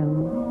and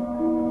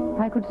still,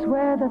 I could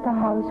swear that the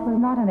house was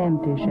not an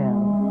empty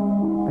shell,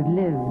 but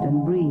lived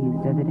and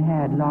breathed as it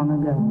had long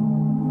ago.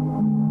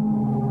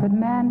 But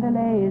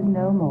Mandalay is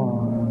no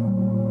more,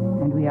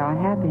 and we are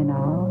happy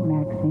now,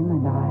 Maxim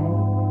and I.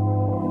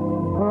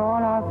 For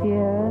all our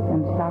fears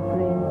and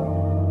suffering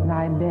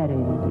lie buried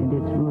in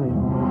its ruins.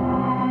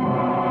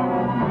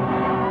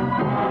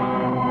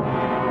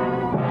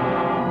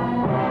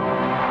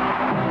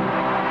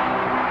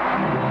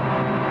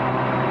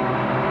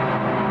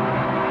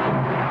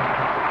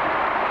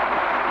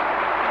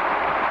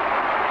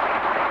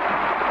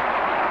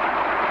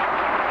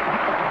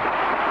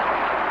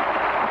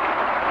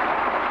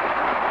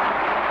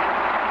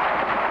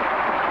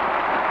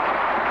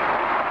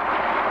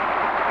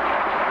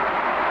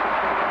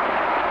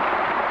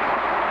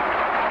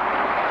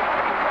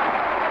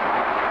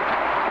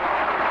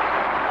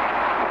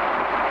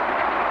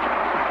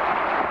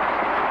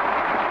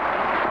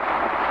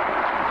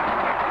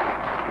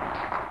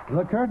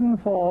 The curtain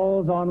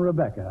falls on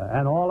Rebecca,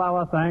 and all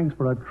our thanks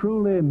for a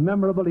truly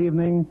memorable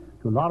evening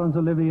to Laurence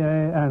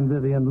Olivier and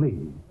Vivian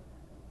Leigh.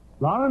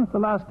 Laurence, the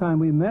last time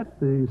we met,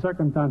 the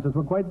circumstances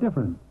were quite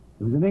different.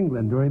 It was in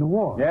England during the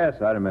war.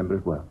 Yes, I remember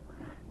it well.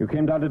 You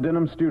came down to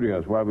Denham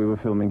Studios while we were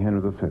filming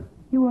Henry V.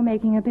 You were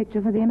making a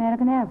picture for the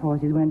American Air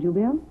Forces, weren't you,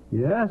 Bill?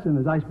 Yes, and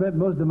as I spent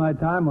most of my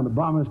time on the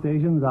bomber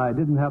stations, I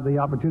didn't have the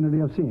opportunity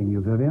of seeing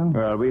you, Vivian.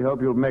 Well, we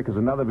hope you'll make us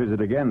another visit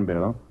again,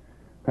 Bill.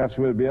 Perhaps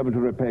we'll be able to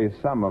repay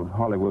some of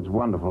Hollywood's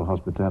wonderful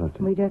hospitality.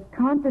 We just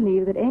can't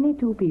believe that any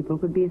two people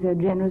could be so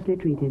generously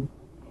treated.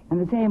 And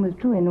the same was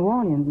true in New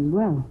Orleans as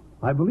well.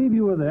 I believe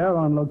you were there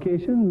on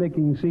location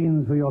making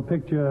scenes for your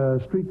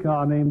picture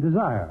Streetcar Named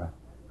Desire.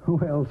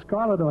 Well,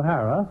 Scarlett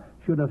O'Hara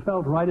should have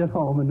felt right at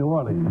home in New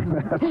Orleans.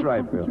 That's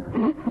right, Bill.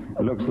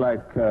 It looks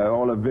like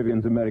all of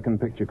Vivian's American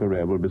picture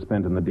career will be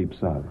spent in the Deep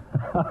South.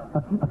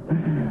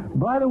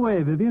 By the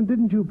way, Vivian,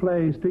 didn't you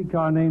play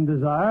Streetcar Named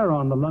Desire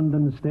on the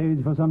London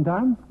stage for some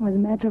time? As a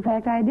matter of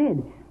fact, I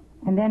did.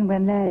 And then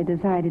when Larry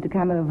decided to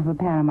come over for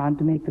Paramount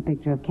to make the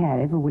picture of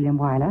Carrie for William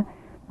Wyler,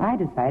 I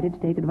decided to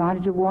take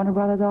advantage of Warner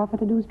Brothers' offer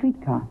to do a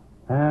streetcar.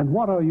 And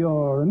what are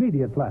your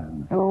immediate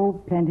plans?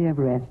 Oh, plenty of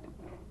rest.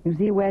 You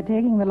see, we're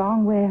taking the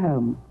long way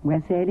home.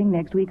 We're sailing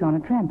next week on a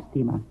tramp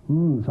steamer.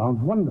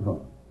 Sounds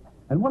wonderful.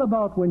 And what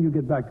about when you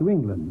get back to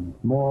England?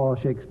 More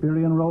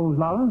Shakespearean roles,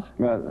 Lawrence?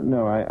 Well,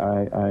 no,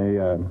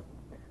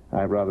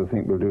 I rather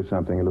think we'll do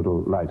something a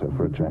little lighter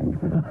for a change.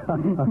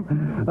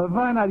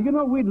 Fine. You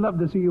know, we'd love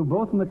to see you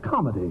both in the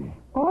comedy.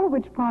 All of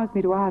which prompts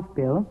me to ask,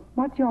 Bill,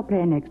 what's your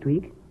play next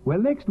week? Well,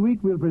 next week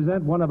we'll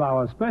present one of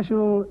our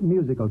special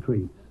musical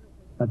treats.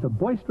 That's a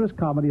boisterous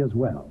comedy as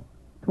well.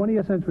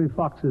 20th Century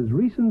Fox's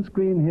recent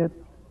screen hit,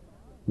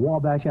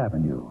 Wabash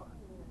Avenue.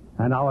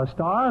 And our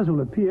stars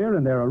will appear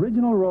in their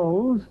original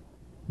roles,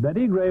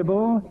 Betty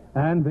Grable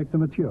and Victor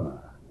Mature.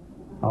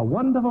 A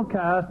wonderful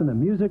cast in a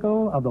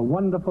musical of the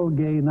wonderful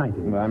gay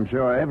 90s. I'm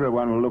sure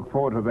everyone will look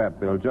forward to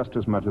that, Bill, just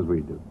as much as we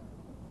do.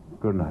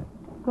 Good night.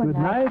 Good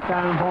night,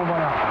 and bon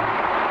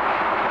voyage.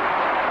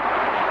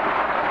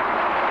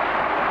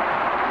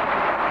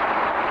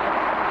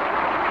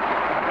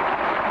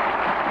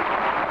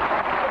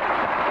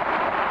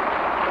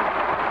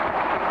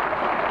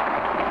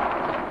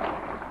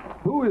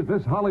 Who is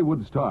this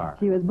Hollywood star?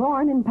 She was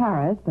born in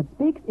Paris, but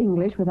speaks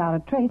English without a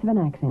trace of an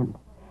accent.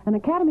 An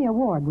Academy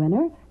Award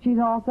winner, she's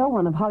also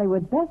one of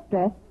Hollywood's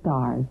best-dressed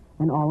stars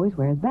and always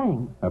wears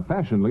bangs. A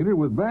fashion leader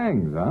with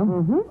bangs, huh?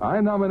 Mm-hmm.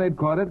 I nominate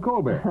Claudette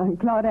Colbert.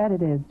 Claudette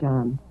it is,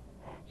 John.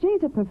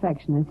 She's a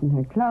perfectionist in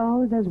her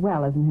clothes as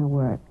well as in her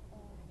work.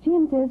 She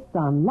insists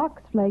on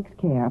Lux Flakes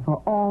care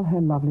for all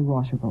her lovely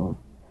washables,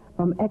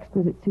 from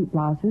exquisite suit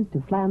blouses to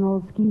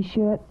flannels, ski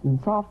shirts, and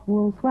soft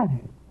wool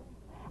sweaters.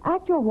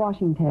 Actual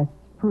washing tests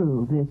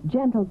prove this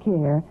gentle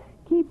care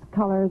keeps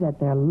colors at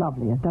their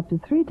loveliest up to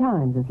 3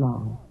 times as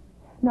long.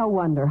 No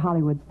wonder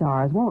Hollywood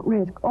stars won't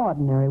risk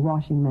ordinary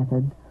washing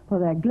methods for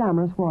their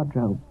glamorous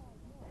wardrobe.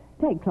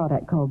 Take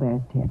Claudette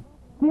Colbert's tip.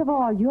 Give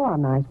all your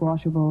nice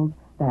washables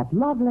that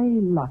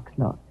lovely Lux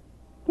look.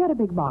 Get a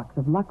big box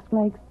of Lux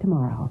Flakes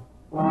tomorrow.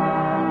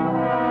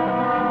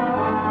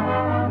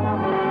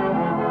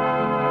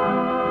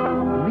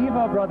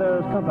 Lever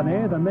Brothers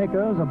Company, the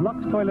makers of Lux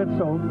Toilet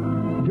Soap,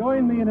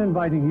 join me in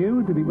inviting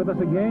you to be with us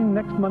again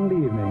next Monday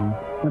evening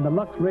when the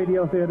Lux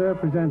Radio Theater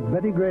presents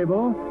Betty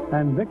Grable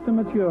and Victor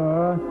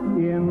Mature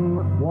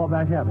in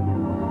Wabash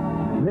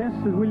Avenue. This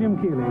is William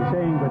Keighley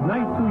saying good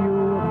night to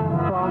you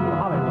from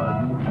Hollywood.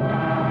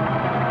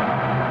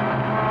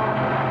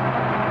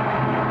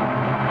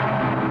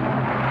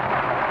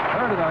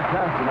 Heard in our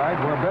cast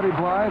tonight were Betty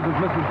Blythe as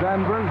Mrs.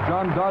 Danvers,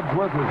 John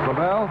Dodsworth as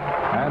Flaubert,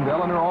 and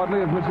Eleanor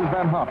Audley as Mrs.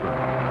 Van Hopper.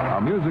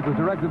 Our music was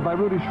directed by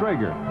Rudy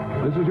Schrager.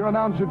 This is your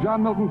announcer,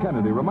 John Milton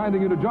Kennedy,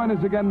 reminding you to join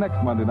us again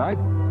next Monday night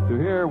to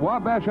hear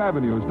Wabash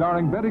Avenue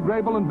starring Betty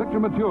Grable and Victor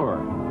Mature.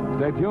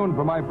 Stay tuned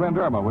for My Friend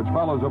Irma, which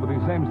follows over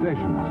these same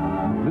stations.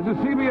 This is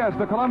CBS,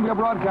 the Columbia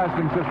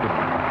Broadcasting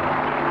System.